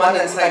substitute one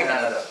inside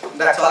another.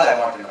 That's all I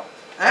want to know.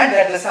 And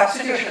that the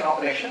substitution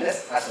operation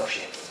is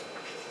associative.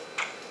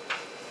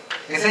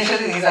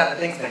 Essentially, these are the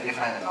things that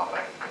define an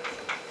operate.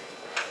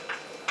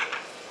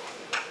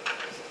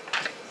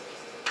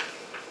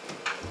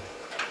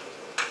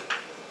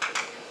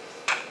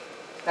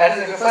 That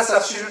is, if you first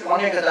substitute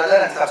one into the other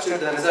and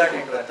substitute the result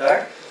into a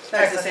third,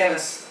 that's the same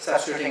as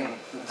substituting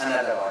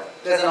another order.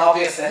 There is an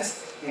obvious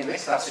sense in which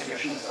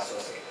substitution is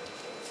associated.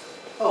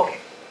 Okay,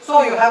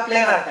 so you have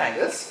planar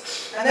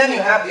tangles and then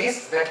you have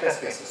these vector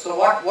spaces. So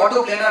what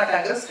do planar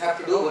tangles have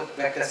to do with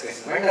vector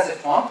spaces? When does it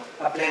form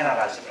a planar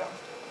algebra?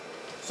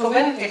 So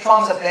when it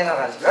forms a planar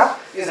algebra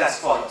is as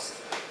follows.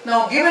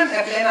 Now given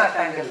a planar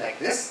tangle like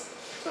this,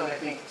 so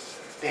let me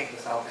take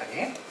this out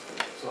again.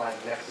 So I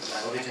left with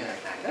my original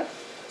tangle.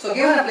 So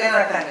given a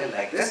planar triangle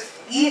like this,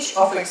 each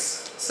of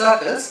its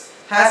circles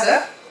has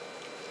a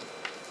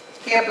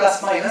k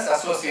plus minus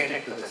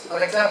associated to this.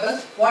 For example,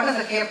 what is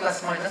the k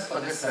plus minus for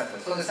this circle?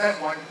 So this has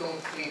 1, 2,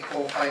 3,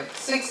 4, 5,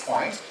 6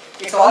 points.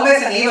 It's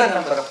always an even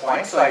number of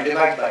points, so I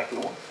divide by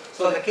 2.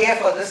 So the k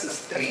for this is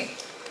 3.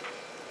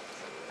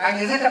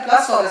 And is it a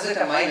plus or is it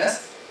a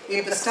minus?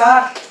 If the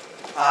star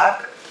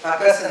arc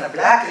occurs in a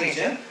black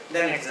region,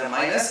 then it's a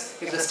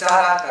minus. If the star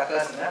arc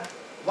occurs in a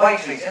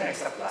white region,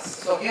 it's a plus.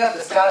 So here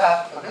the star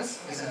arc for this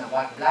is in a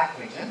black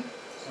region.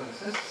 So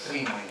this is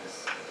 3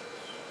 minus.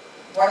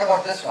 What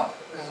about this one?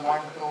 This is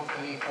 1, 2,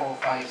 3, 4,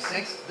 5,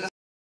 6. This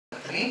is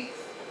 3.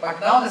 But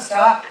now the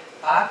star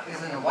arc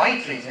is in a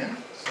white region.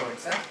 So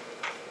it's a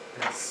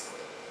plus.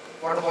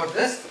 What about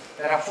this?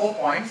 There are 4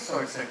 points. So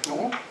it's a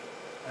 2.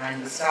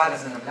 And the star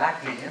is in a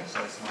black region.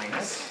 So it's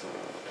minus.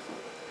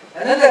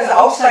 And then there is the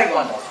outside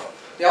one also.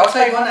 The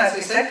outside one, as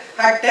we said,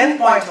 had 10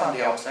 points on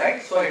the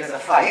outside, so it is a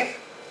 5.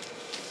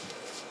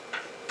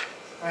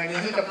 And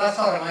is it a plus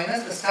or a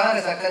minus? The star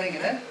is occurring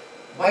in a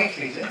white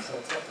region, so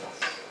it's a plus.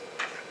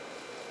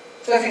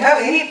 So if you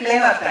have any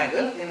planar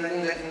triangle, in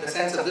the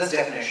sense of this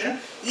definition,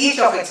 each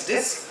of its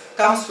discs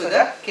comes with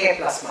a k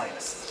plus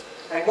minus.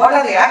 And what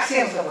are the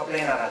axioms of a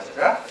planar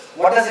algebra?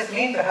 What does it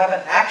mean to have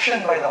an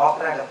action by the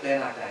operand of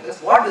planar triangles?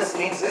 What this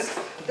means is,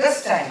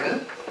 this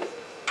triangle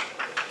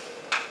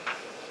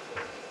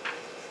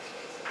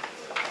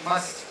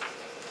must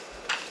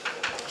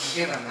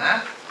give a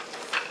map.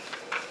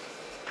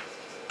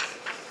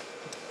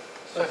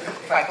 So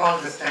if I call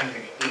this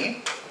triangle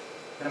T,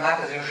 the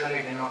map is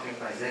usually denoted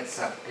by Z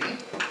sub T.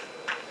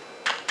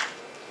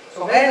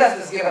 So where does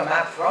this give a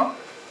map from?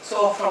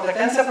 So from the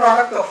tensor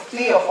product of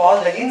P of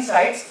all the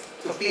insides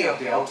to P of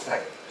the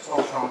outside.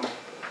 So from,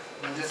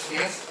 in this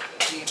case,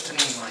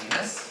 P3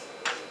 minus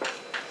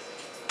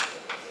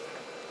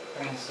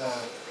times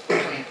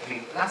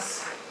P3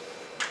 plus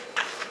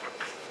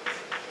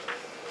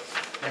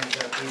times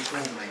P2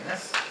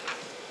 minus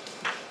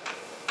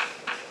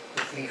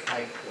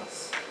P5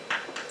 plus.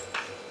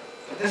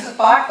 This is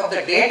part of the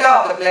data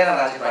of the planar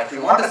algebra. If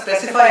you want to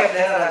specify a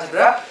planar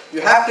algebra,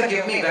 you have to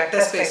give me vector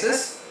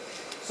spaces,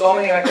 so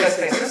many vector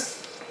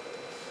spaces,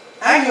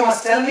 and you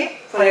must tell me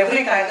for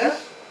every triangle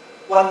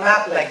one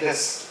map like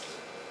this.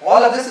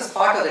 All of this is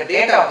part of the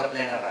data of the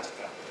planar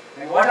algebra.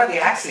 And what are the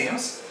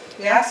axioms?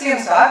 The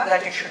axioms are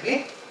that it should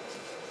be,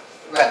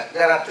 well,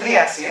 there are 3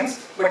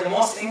 axioms, but the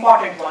most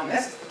important one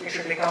is it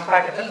should be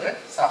compatible with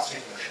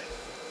substitution.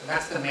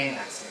 That's the main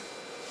axiom.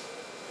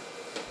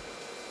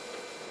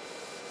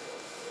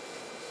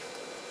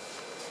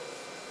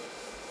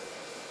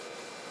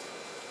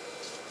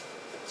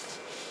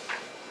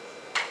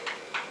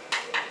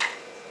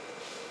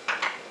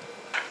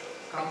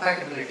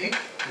 Compatibility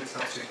with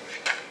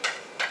substitution.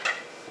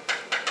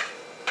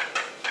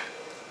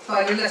 So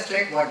I will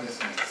illustrate what this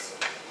means.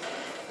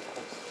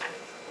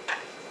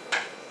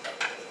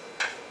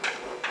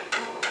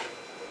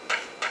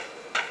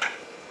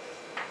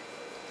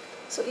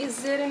 So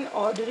is there an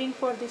ordering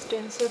for this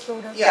tensor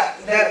product? Yeah,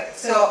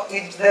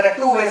 there are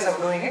 2 ways of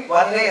doing it.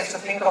 One way is to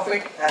think of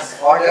it as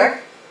ordered,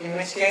 in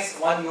which case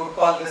one you would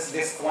call this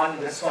disk 1,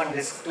 this one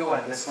disk 2,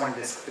 and this one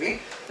disk 3.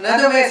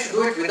 Another way is to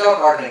do it without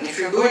ordering. If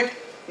you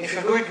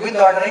do it with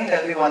ordering,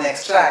 there will be one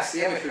extra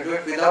axiom. If you do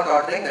it without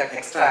ordering, that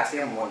extra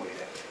axiom won't be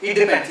there. It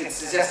depends.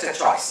 It's just a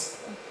choice.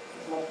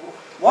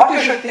 What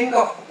you should think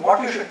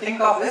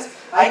of is,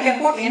 I can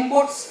put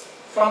inputs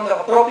from the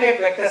appropriate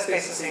vector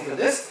spaces into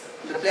this.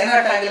 The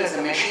planar triangle is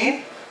a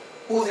machine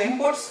whose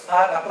inputs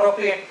are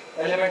appropriate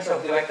elements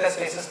of the vector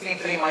spaces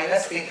P3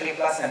 minus, P3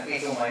 plus, and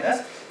P2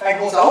 minus, and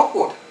whose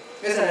output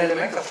is an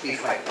element of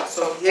P5 plus.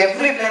 So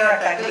every planar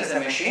triangle is a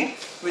machine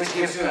which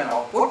gives you an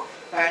output.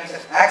 And the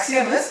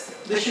axiom is,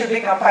 this should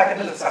be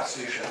compatible with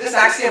substitution. This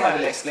axiom I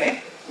will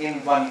explain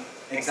in one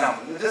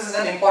example. This is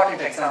an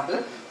important example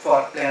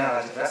for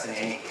planar algebras in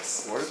any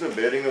case. What is the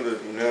bearing of the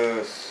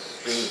inner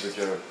strings which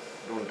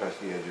don't touch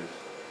the edges?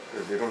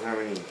 They don't have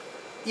any...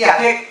 Yeah,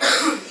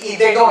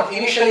 they don't.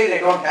 Initially they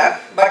don't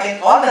have. But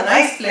in all the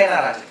nice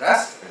planar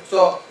algebras,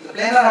 so the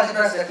planar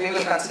algebras that we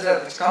will consider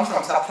which come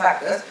from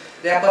subfactors,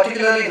 they are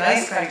particularly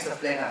nice kinds of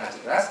planar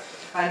algebras.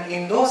 And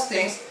in those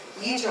things,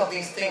 each of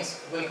these things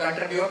will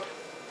contribute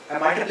a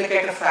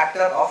multiplicative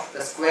factor of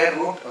the square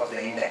root of the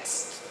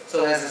index.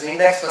 So there is this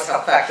index for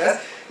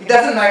subfactors. It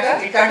doesn't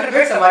matter, it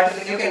contributes a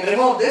multiplicative. You can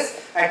remove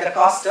this at the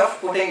cost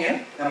of putting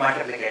in a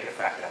multiplicative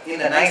factor in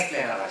the nice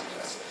planar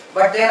algebras.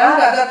 But there are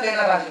other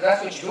planar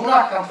algebras which do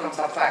not come from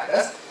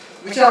subfactors,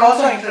 which are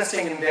also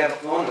interesting in their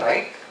own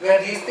right, where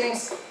these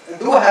things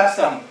do have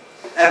some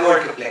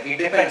role to play. It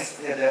depends.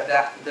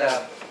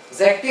 The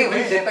ZT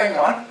will depend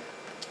on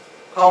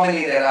how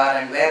many there are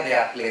and where they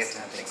are placed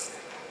and things like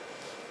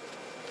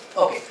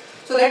that. Okay,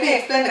 so let me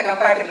explain the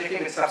compatibility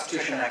with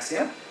substitution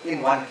axiom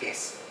in one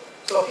case.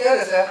 So here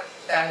is a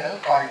triangle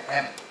called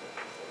M.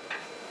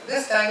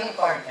 This triangle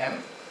called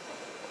M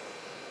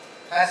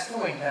has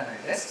 2 internal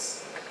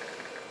discs,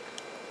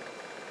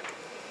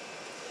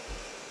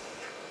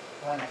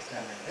 one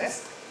external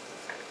disk,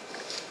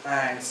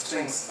 and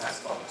strings as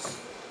follows.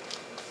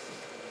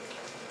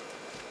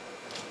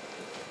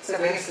 It's a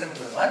very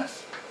simple one.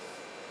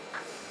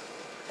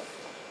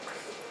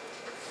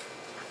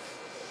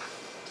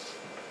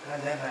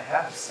 And then I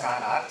have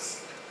star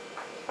arcs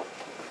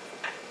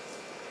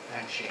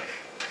and shade.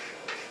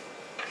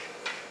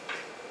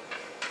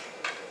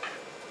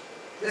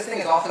 This thing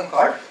is often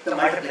called the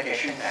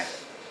multiplication triangle.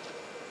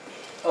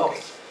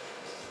 Okay.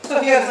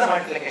 So here is the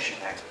multiplication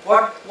triangle.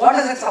 What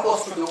is it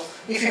supposed to do?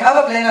 If you have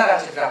a planar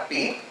algebra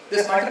P,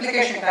 this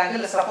multiplication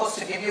triangle is supposed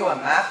to give you a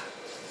map.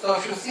 So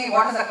if you see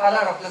what is the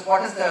color of this,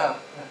 what is the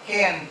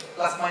K and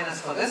plus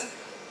minus for this?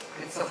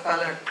 It's of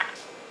color,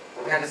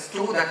 that is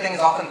 2, that thing is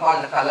often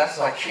called the color,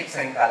 so I keep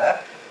saying color.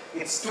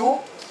 It's 2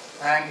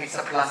 and it's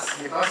a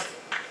plus because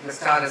the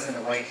star is in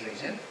the white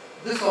region.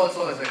 This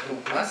also is a 2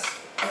 plus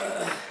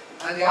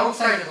and the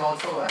outside is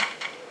also a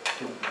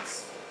 2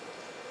 plus.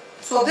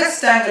 So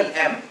this angle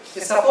M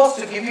is supposed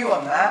to give you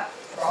a map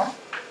from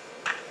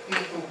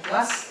P2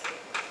 plus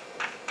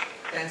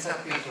tensor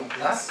P2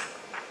 plus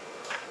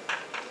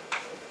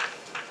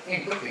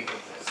into P2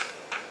 plus.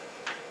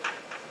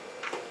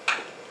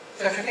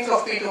 So if you think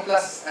of P2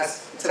 plus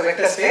as it's a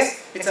vector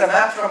space, it's a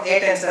map from A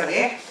tensor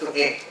A to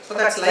A. So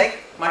that's like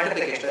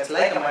multiplication, that's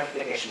like a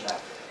multiplication map.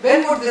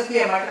 When would this be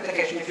a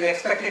multiplication? If you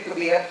expect it to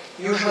be a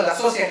usual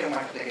associative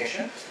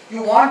multiplication,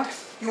 you want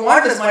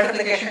this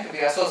multiplication to be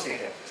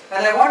associative.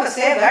 And I want to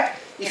say that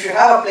if you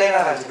have a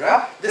planar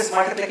algebra, this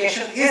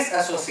multiplication is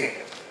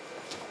associative.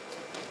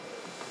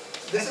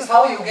 This is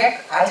how you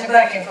get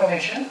algebraic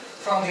information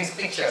from these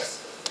pictures.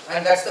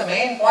 And that's the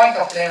main point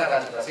of planar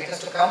algebras. It is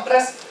to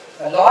compress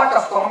a lot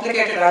of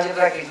complicated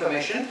algebraic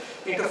information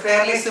into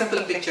fairly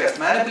simple pictures.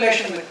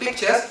 Manipulation with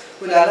pictures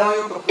will allow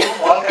you to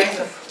prove all kinds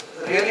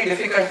of really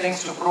difficult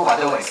things to prove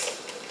otherwise.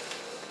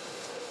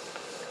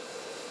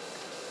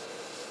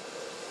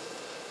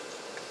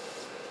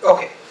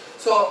 Okay,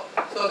 so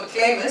the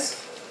claim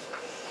is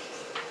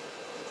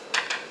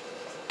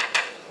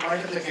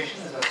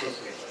multiplication is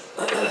associative.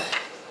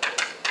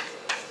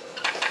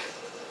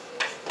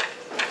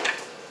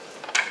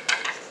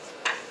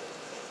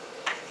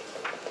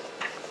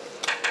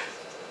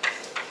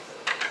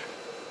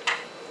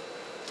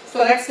 So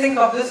let's think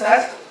of this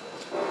as,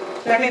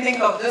 let me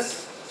think of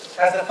this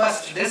as the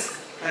first disk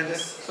and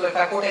this. So if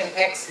I put in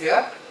X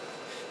here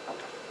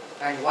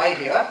and Y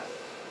here,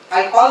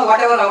 I'll call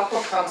whatever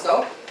output comes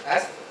out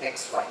as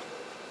XY.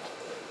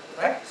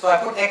 Right? So I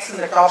put X in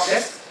the top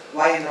disk,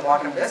 Y in the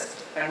bottom disk,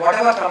 and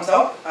whatever comes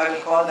out, I will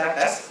call that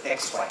as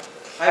XY.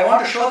 I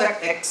want to show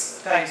that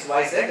X times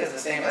YZ is the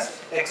same as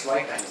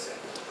XY times Z.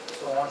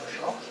 So I want to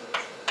show.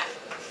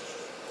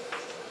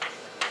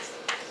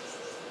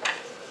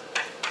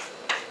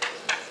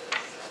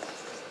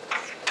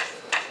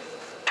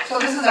 So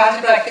this is the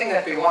algebraic thing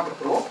that we want to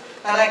prove,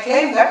 and I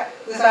claim that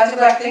this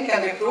algebraic thing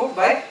can be proved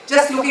by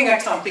just looking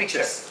at some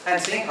pictures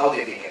and seeing how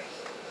they behave.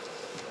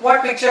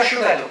 What picture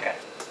should I look at?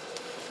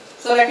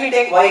 So let me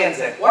take Y and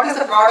Z. What is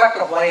the product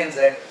of Y and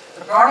Z?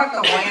 The product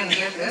of Y and Z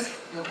is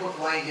you put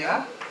Y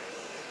here,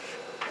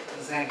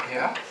 Z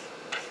here,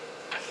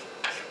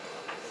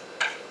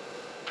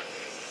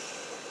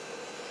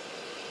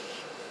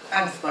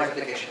 and this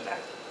multiplication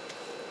line.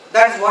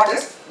 That is what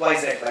is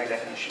YZ by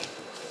definition.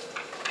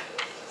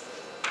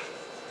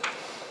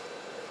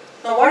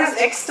 Now what is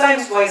X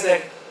times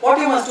YZ? What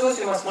you must do is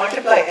you must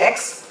multiply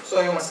X,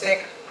 so you must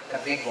take a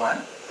big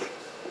one.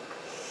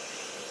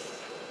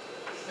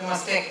 You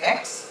must take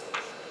X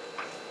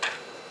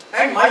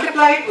and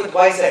multiply it with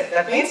YZ.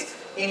 That means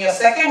in your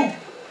second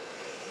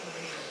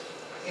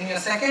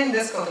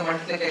disk of the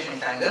multiplication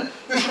triangle,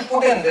 you should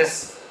put in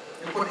this.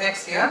 You put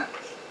X here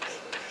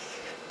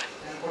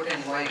and put in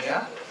Y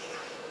here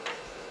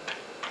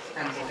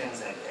and put in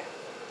Z there.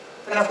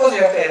 And of course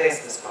you have to erase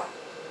this part.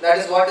 That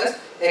is what is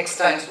X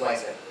times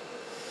YZ.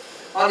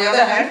 On the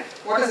other hand,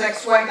 what is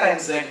XY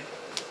times Z?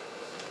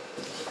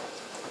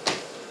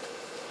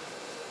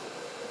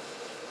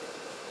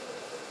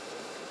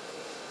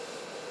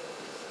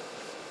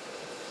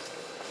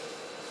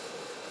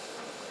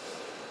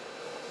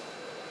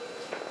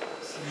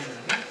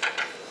 Similarly,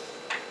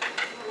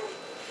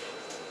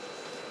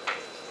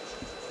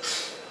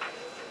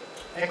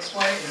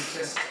 XY is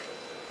just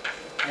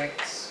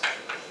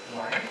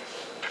XY.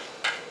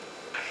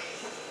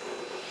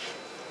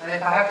 And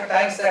if I have to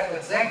times that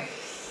with Z,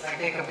 I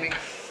take a big,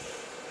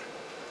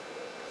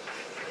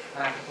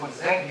 I have to put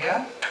Z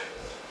here,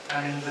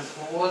 and in this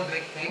whole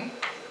big thing,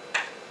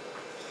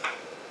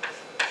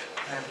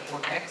 I have to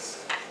put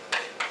X,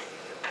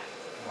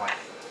 Y.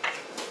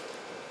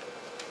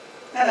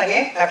 And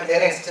again, I have to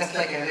erase, just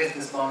like I erase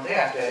this boundary, I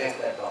have to erase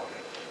that boundary.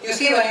 You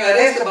see, when you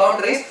erase the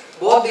boundaries,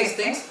 both these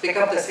things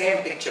become the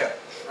same picture,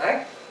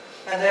 right?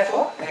 And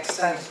therefore, X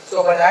times,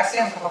 so by the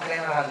axioms of a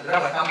planar algebra,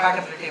 by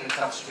compatibility with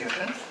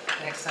substitution,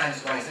 X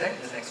times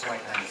YZ is XY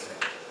times Z.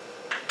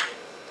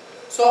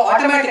 So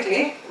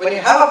automatically, when you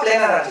have a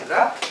planar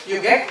algebra, you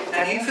get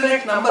an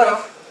infinite number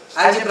of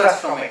algebras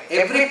from it.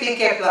 Every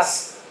pk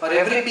plus or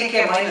every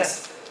pk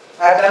minus,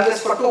 I have done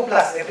this for 2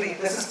 plus,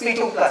 this is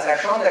P2 plus, I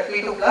have shown that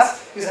P2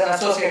 plus is an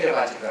associative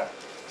algebra.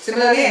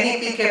 Similarly, any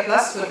pk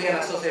plus will be an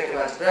associative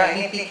algebra,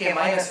 any pk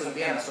minus will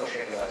be an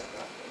associative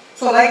algebra.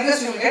 So like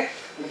this, you will get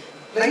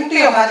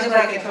plenty of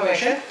algebraic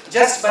information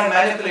just by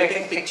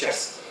manipulating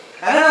pictures.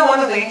 Another one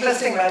of the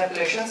interesting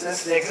manipulations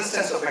is the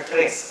existence of a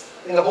trace.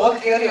 In the whole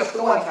theory of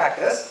 2-1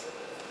 factors,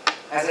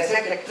 as I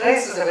said, the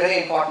trace is a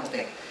very important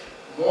thing.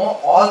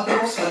 All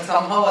proofs will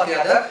somehow or the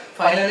other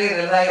finally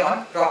rely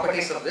on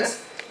properties of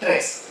this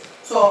trace.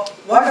 So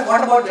what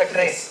about the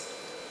trace?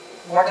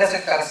 What does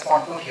it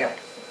correspond to here?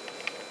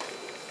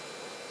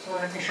 So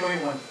let me show you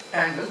one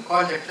angle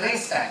called the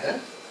trace angle.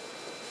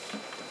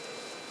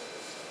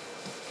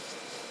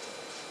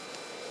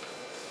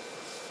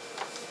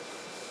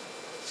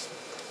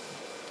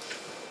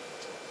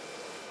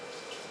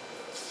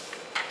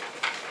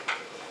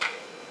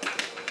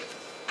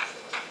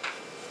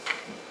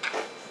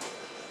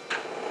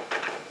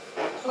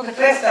 So the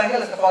traced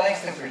angle is the following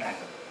simple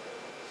triangle.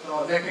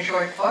 So let me show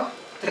it for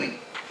 3.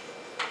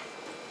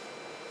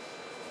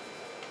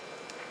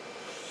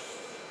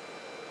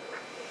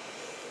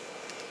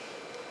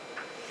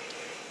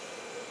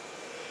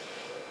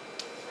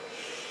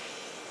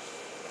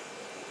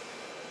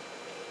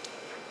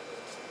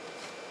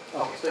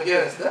 Okay, so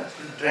here is the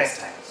trace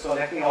triangle. So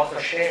let me also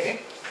shade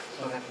it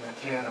so that we are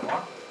clear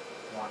about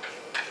what.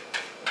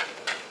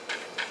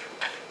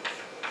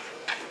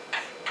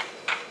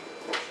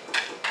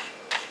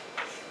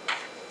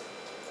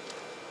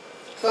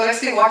 So let's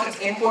see what its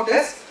input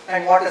is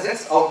and what is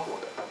its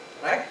output,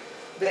 right?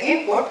 The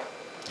input,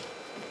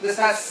 this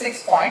has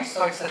 6 points,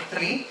 so it's a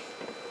 3,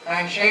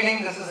 and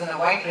shading, this is in the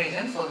white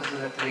region, so this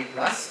is a 3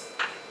 plus.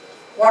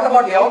 What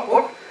about the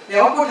output? The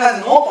output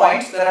has no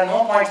points, there are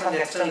no points on the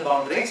external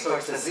boundary, so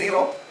it's a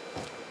 0.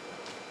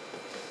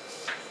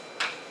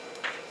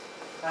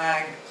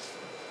 And,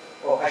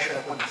 oh, I should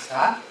have put the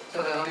star.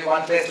 So there's only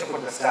one place to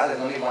put the star, there's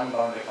only one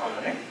boundary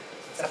component,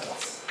 it's a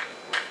plus.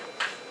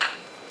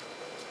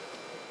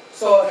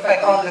 So if I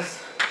call this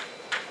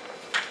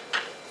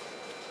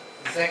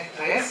Z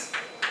trace,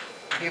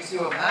 it gives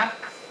you a map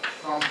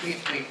from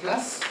P3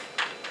 plus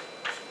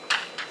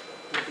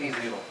to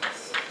P0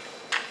 plus.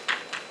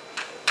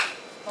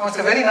 Now it's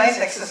a very nice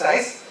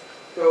exercise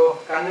to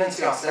convince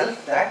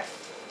yourself that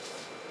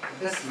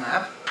this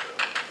map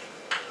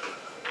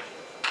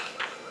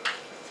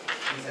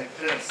is a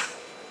trace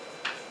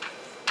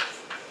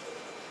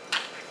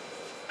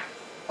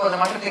for the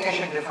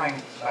multiplication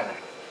defined by that.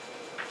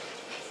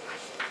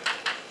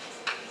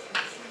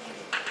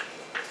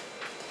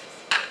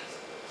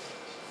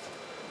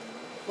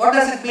 What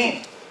does it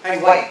mean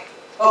and why?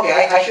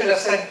 Okay, I should have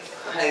said,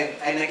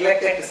 I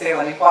neglected to say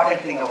one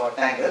important thing about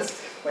tangles,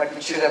 but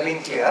it should have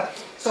been clear.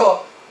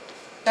 So,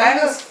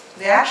 tangles,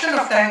 the action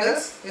of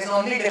tangles is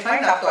only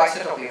defined up to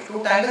isotropy. If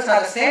two tangles are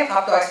the same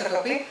up to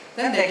isotropy,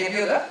 then they give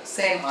you the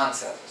same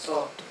answer.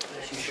 So,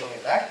 let me show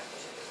you that.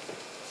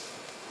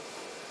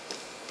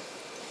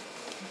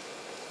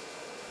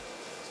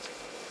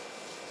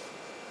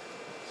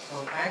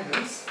 So,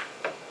 tangles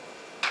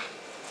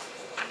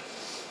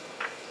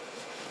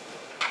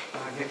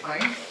are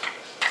defined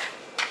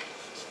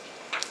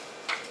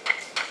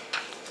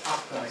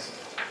up to isotropy.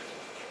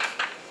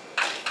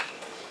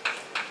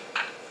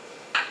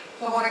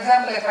 So for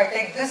example, if I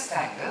take this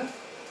triangle,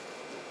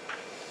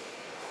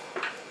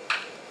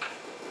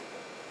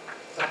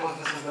 suppose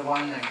this is the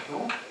 1 and 2,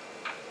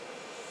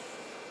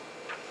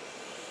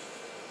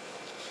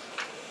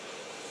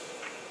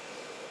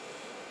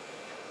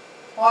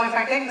 or if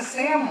I take the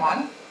same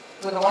one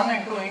with the 1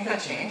 and 2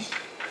 interchanged,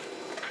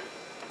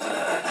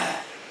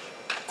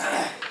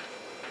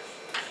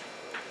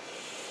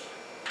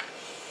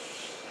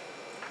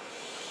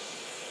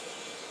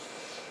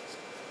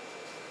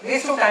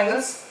 these two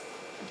triangles,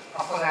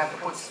 of course I have to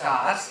put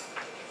stars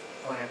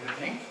for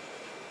everything.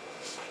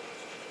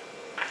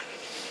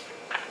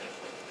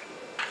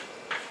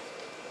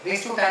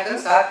 These two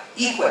triangles are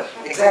equal,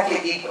 exactly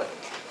equal.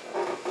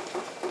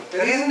 The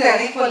reason they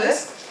are equal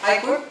is I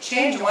could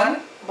change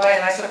one by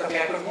an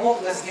isotropy. I could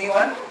move this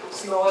D1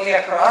 slowly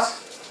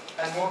across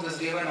and move this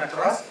D1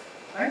 across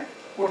and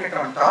put it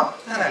on top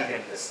and I'll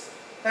get this.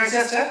 That is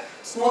just a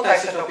smooth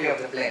isotropy of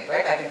the plane,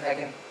 right? I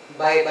can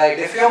by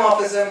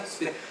diffeomorphism,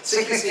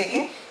 strictly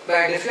speaking,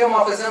 by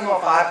diffeomorphism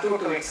of R2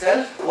 to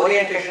itself,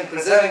 orientation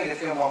preserving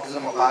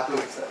diffeomorphism of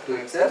R2 to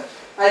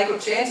itself, I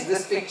could change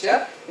this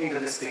picture into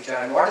this picture.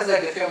 And what is the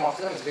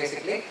diffeomorphism? It's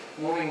basically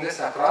moving this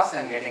across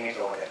and getting it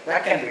over there.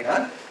 That can be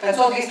done. And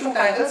so these two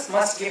triangles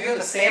must give you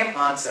the same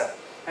answer.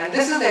 And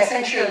this is the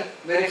essential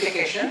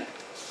verification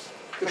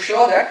to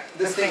show that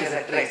this thing is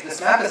a trace.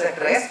 This map is a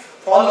trace,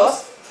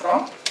 follows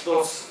from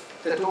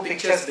the two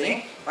pictures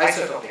being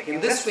isotropic.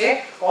 In this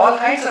way, all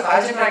kinds of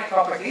algebraic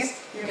properties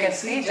you can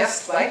see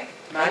just by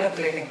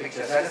manipulating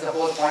pictures. That is the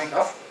whole point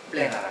of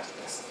planar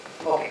algebras.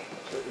 Okay.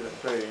 So,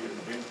 sorry, you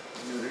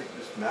read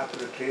this map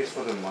is a trace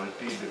for the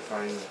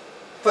multi-defined.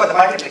 For the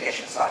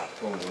multiplication, sorry.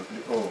 For the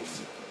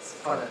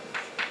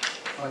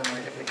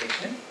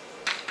multiplication,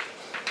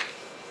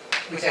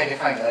 which I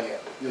defined earlier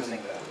using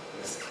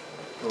this.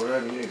 So what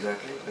does that mean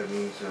exactly? That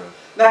means.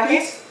 That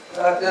means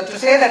to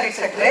say that it's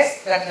a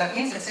trace. That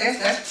means it says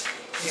that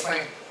if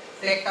I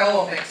take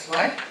tau of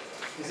xy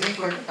is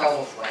equal to tau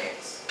of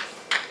yx.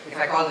 If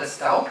I call this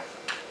tau,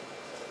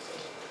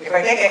 if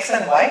I take x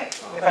and y,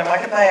 if I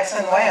multiply x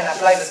and y and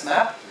apply this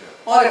map,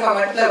 or if I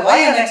multiply y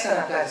and x and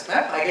apply this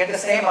map, I get the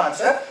same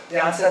answer,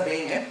 the answer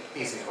being in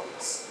P0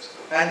 plus.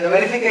 And the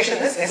verification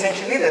is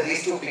essentially that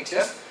these two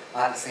pictures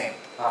are the same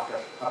after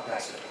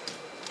isotropy.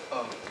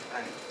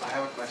 And I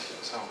have a question.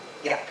 So,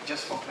 yeah,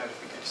 just for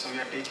clarification, so we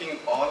are taking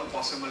all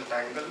possible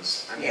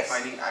tangles and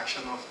finding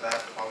action of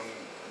that on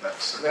that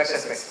vector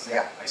space.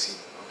 Yeah, I see.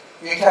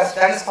 Okay.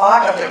 That is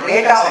part of the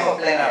data of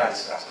a planar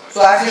algebra.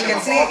 So as you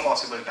can see, all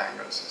possible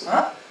tangles.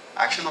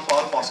 Action of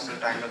all possible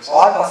tangles.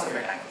 All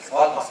possible tangles.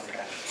 All possible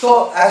tangles.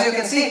 So as you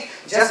can see,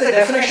 just the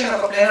definition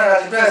of a planar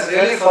algebra is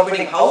really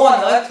forbidding. How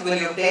on earth will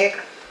you take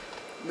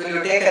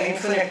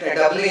a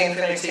doubly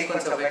infinite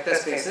sequence of vector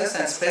spaces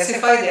and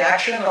specify the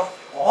action of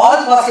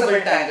all possible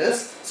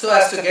tangles so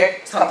as to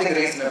get something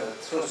reasonable,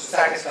 so to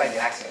satisfy the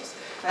axioms.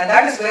 And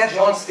that is where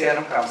Jones'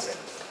 theorem comes in.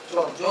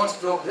 So Jones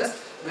proved this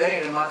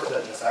very remarkable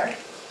result.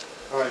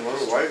 I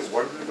wonder why,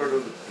 what is it got to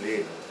do with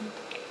plane?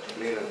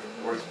 Planar.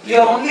 What is You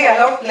are planar? only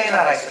allowed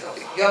planar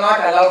isotropy. You are not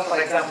allowed,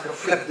 for example, to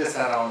flip this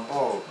around.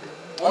 Oh,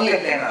 okay. Only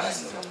planar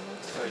isotropy.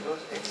 So it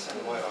goes x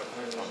and y are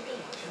coming from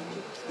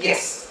P2.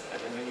 Yes. And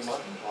then when you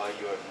multiply,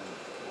 you are in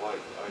y.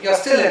 You are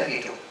still in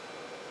P2.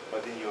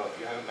 But then you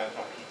haven't gone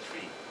from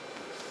P3.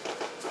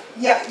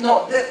 Yeah,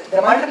 no,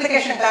 the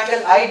multiplication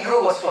tangle I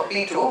drew was for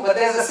P2, but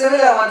there is a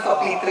similar one for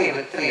P3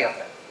 with 3 of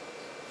them.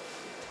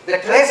 The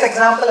trace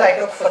example I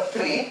took for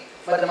 3,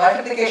 but the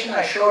multiplication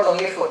I showed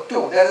only for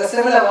 2. There is a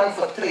similar one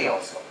for 3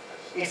 also.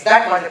 It's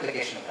that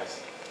multiplication.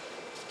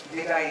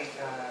 Did I?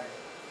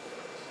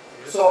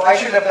 So I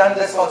should have done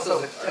this also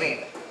with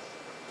 3,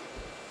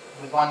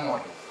 with one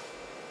more.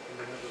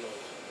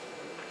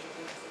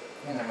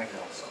 In the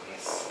middle also,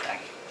 yes,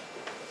 thank you.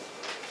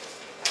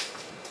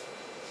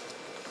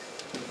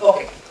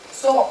 Okay,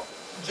 so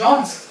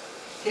Jones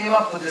came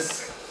up with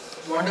this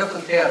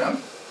wonderful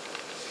theorem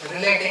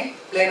relating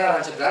planar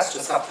algebras to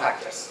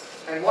subfactors.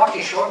 And what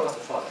he showed was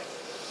the following.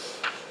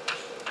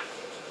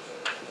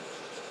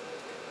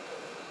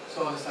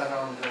 So it's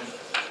around 99.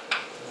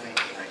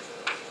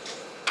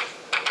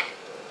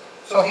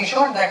 So he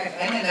showed that if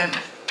n and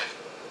m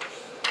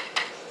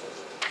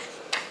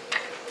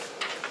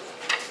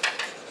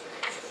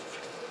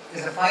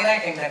is a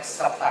finite index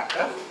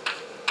subfactor,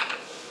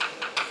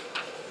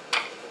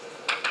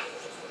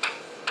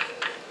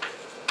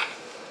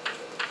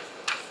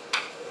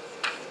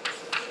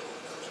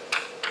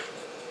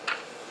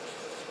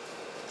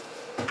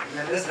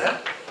 then is the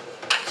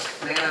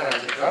planar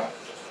algebra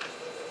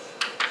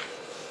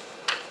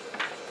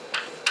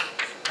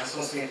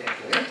associated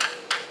to it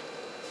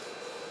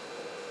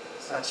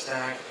such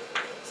that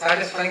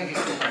satisfying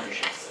these two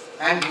conditions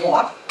and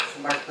more,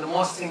 but the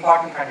most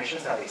important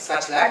conditions are these,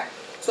 such that,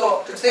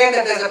 so to say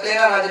that there is a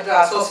planar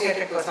algebra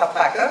associated to a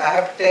subfactor, I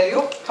have to tell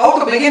you how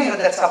to begin with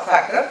that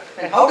subfactor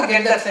and how to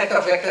get that set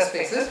of vector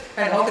spaces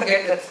and how to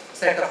get that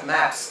set of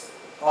maps,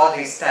 all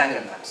these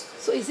standard maps.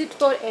 So is it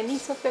for any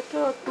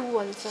subfactor or 2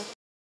 also?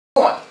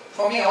 2 1.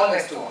 For me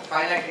always 2 1.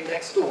 Finite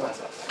index 2 1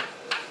 subfactor.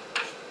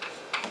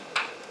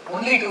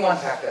 Only 2 1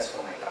 factors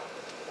for my term.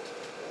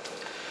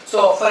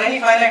 So for any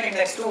finite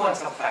index 2 1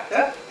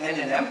 subfactor, n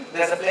and m,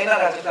 there is a planar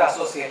algebra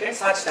associated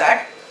such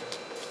that,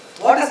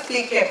 what is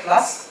pk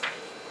plus?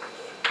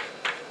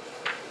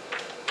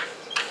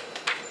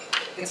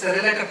 It's a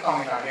relative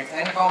commutant. It's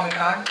n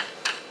commutant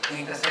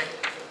intersect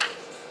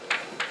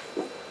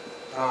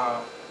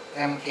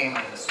mk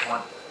minus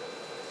 1.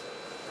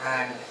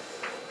 And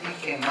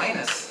pk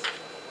minus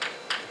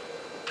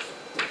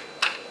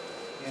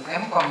is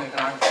m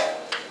commutant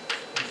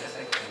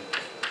intersect mk.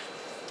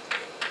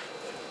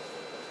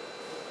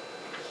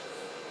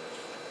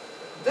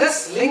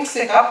 This links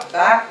it up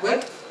back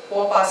with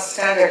Popper's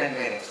standard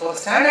invariant. So the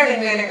standard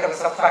invariant of a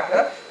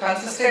subfactor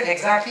consisted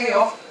exactly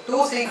of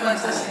 2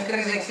 sequences,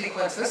 increasing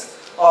sequences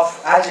of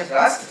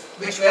algebras,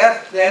 which were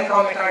the n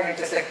commutant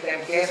intersect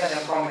mk's and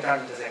m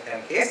commutant intersect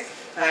mk's.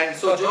 And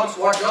so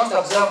what Jones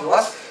observed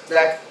was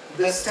that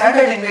the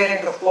standard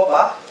invariant of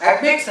Popper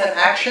admits an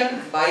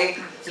action by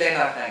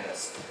planar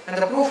tangles. And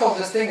the proof of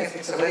this thing is,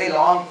 it's a very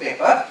long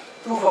paper.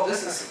 Proof of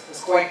this is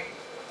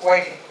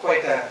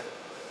quite a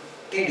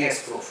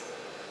tedious proof.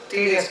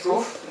 Tedious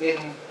proof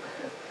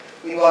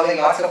involving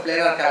lots of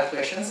planar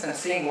calculations and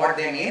seeing what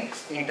they mean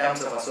in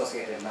terms of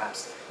associated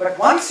maps. But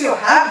once you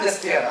have this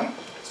theorem,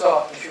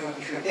 so if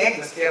you take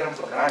this theorem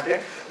for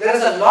granted, there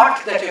is a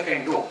lot that you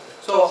can do.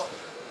 So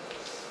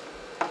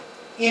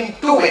in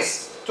 2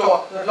 ways.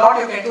 So a lot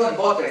you can do in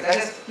both ways. That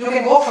is, you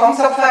can go from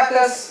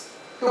subfactors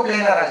to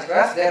planar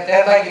algebras,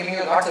 thereby giving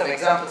you lots of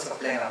examples of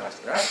planar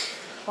algebras.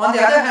 On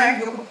the other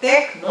hand, you could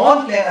take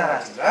known planar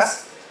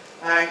algebras,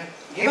 and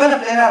given a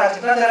planar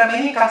algebra, there are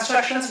many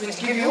constructions which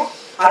give you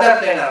other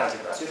planar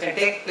algebras. You can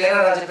take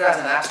planar algebra as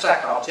an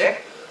abstract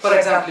object. For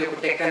example, you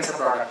could take tensor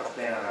product of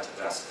planar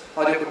algebras,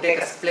 or you could take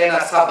a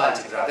planar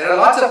subalgebra. There are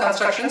lots of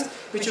constructions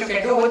which you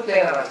can do with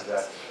planar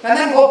algebras, and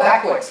then go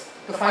backwards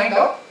to find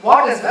out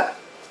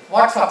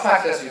what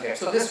subfactors you get.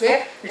 So this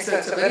way, it's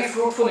a very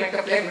fruitful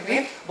interplay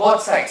between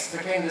both sides,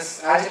 between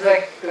this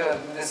algebraic,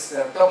 this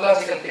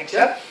topological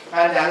picture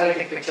and the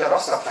analytic picture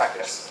of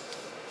subfactors.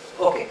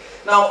 Okay.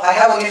 Now I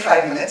have only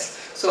 5 minutes,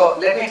 so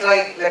let me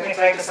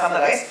try to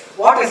summarize.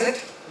 What is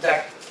it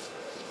that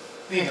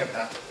we have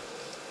done?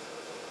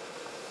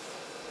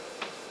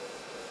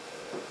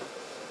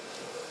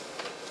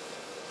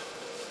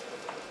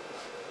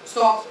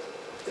 So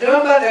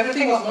remember,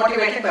 everything was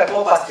motivated by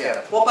Popper's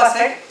theorem. Popper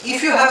said,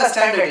 if you have a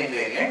standard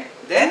invariant,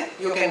 then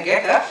you can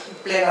get a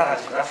planar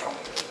algebra from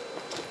it.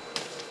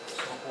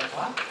 So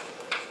Popper,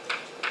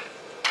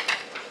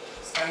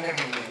 standard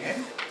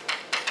invariant.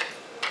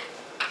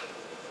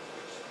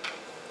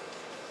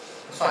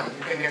 Sorry,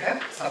 you can get a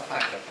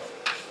subfactor from it.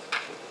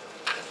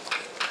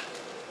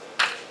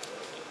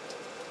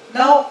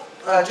 Now,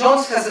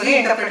 Jones has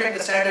reinterpreted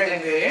the standard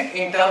invariant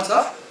in terms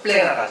of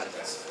planar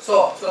algebras.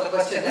 So the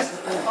question is,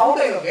 how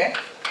do you get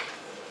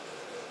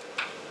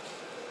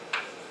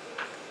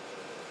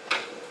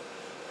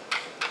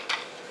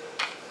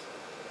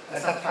a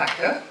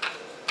subfactor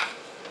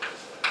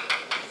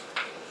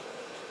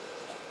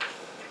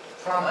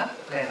from a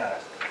planar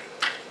algebra?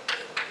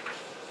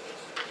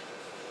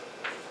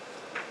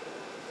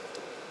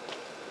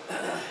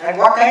 And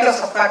what kind of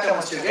subfactor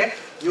must you get?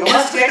 You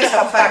must get a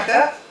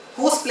subfactor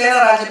whose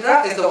planar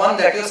algebra is the one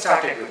that you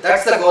started with.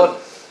 That's the goal,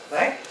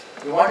 right?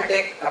 You want to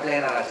take a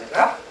planar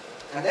algebra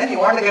and then you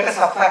want to get a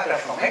subfactor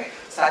from it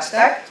such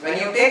that when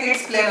you take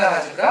its planar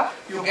algebra,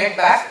 you get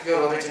back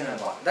your original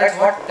one. That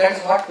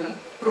is what will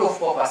prove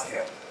Popper's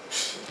theorem.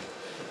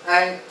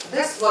 And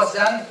this was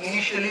done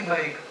initially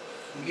by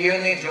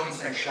Guione,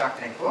 Jones and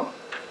Sharpenko.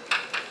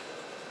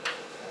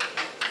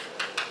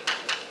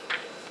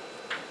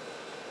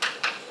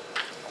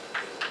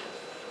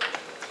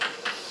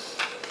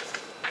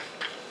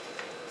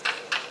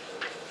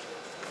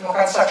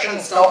 Construction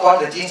is now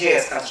called the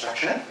GJS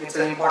construction. It's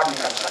an important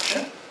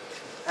construction.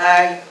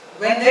 And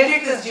when they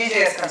did this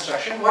GJS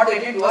construction, what they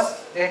did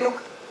was they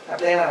took a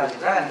planar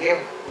algebra and gave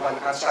one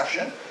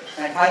construction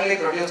and finally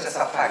produced a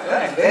subfactor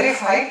and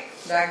verified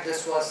that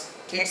this was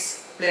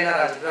its planar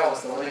algebra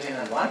was the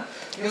original one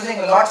using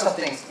lots of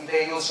things.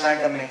 They used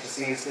random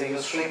matrices, they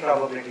used free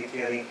probability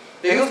theory,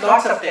 they used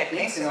lots of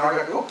techniques in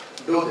order to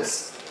do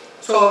this.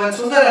 So when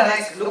Sundar and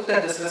I looked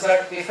at this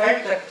result, we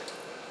felt that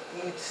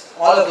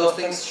all of those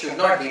things should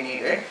not be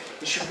needed.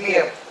 It should be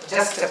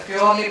just a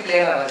purely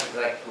planar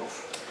algebraic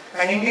proof.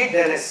 And indeed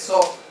there is.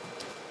 So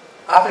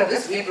after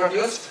this we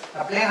produced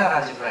a planar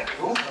algebraic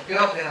proof, a pure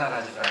planar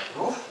algebraic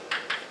proof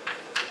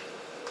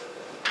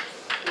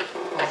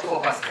of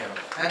Popper's theorem.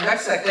 And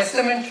that's a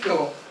testament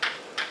to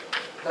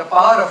the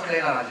power of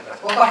planar algebra.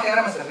 Popper's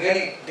theorem is a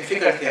really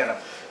difficult theorem.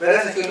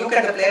 Whereas if you look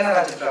at the planar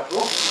algebra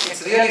proof,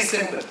 it's really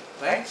simple,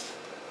 right?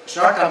 It's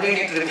not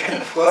completely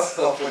trivial, of course,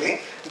 hopefully,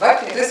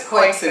 but it is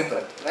quite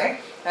simple, right?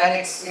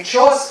 And it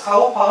shows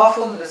how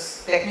powerful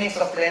these techniques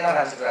of planar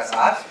algebras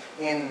are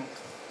in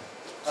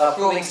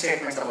proving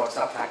statements about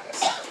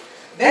subfactors.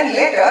 Then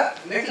later,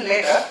 little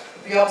later,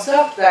 we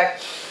observed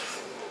that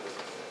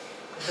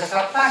the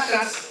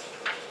subfactors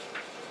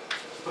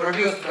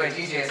produced by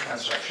GJS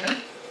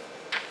construction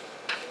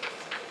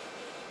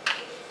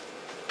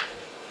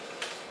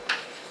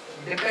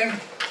depend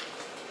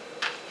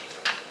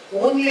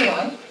only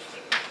on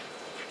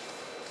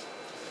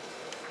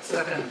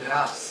certain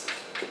graphs.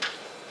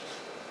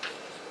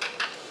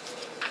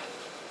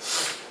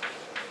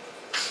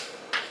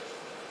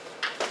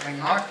 And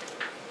not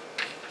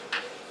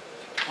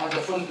on the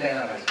full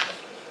planar algebra.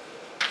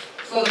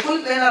 So the full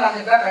planar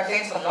algebra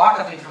contains a lot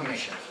of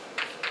information,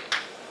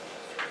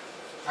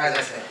 as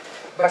I said.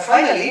 But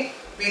finally,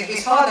 we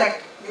saw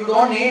that you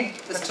don't need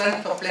the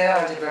strength of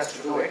planar algebras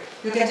to do it.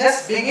 You can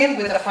just begin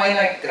with a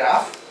finite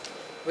graph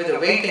with a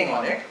weighting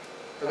on it.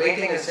 The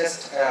weighting is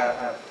just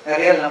a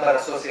real number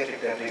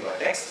associated to every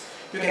vertex.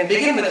 You can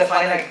begin with a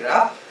finite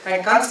graph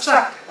and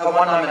construct a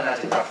one-Neumann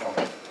algebra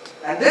from it.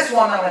 And this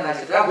one-Neumann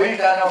algebra will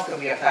turn out to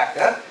be a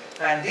factor,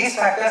 and these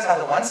factors are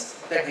the ones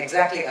that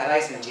exactly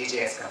arise in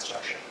GJS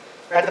construction.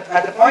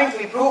 At the point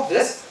we proved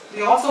this,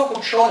 we also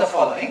could show the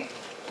following,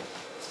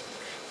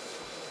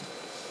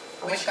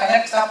 which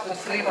connects up with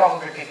free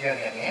probability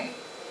theory again.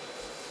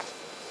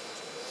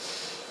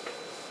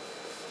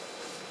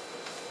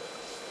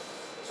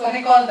 So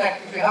recall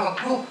that if you have a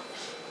group,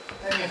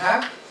 then you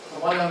have a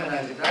one-Neumann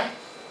algebra,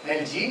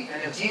 LG,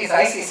 and if G is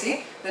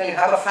ICC, then you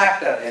have a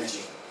factor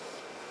LG.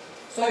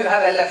 So you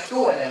have LF2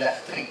 and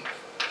LF3.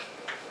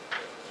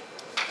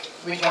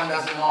 Which one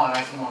doesn't know are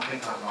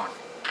isomorphic or not?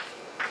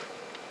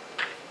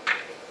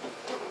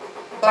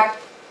 But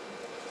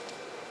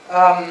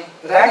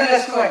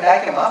Radulescu and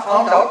Dykema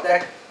found out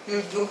that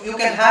you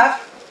can have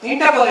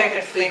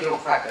interpolated free group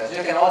factors.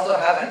 You can also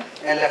have an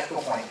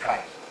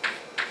LF2.5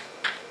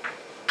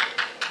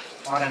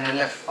 or an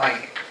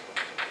LF5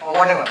 or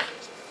whatever.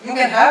 You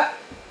can have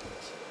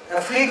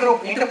a free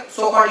group,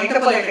 so-called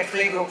interpolated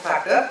free group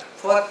factor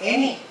for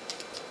any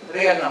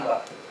real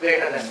number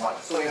greater than 1.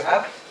 So you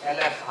have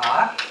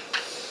LFR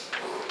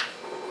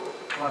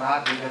for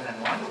R bigger than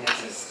 1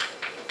 exists.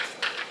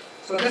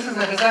 So this is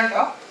the result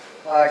of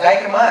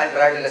Dykema and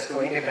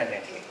Radulescu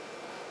independently.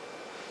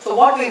 So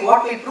what we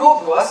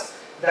proved was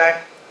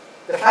that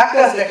the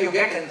factors that you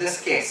get in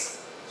this case,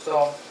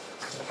 so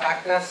the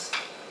factors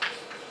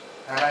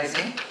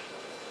arising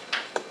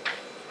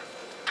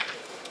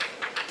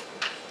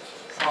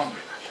from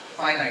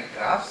finite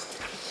graphs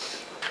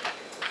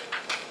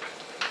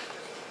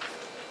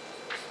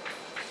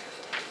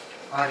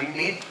are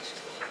indeed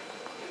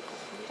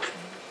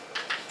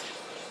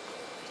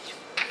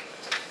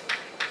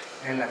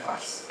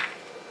LFRs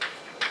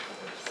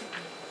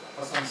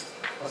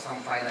for some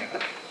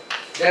finite.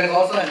 There is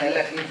also an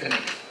LF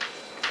infinity.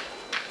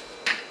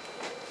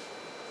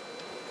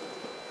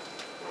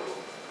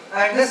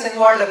 And this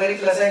involved a very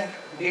pleasant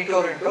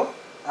detour into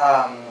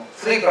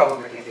free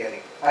probability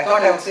theory. I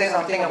thought I would say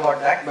something about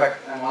that, but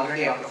I'm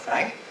already out of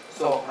time,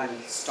 so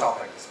I'll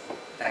stop at this point.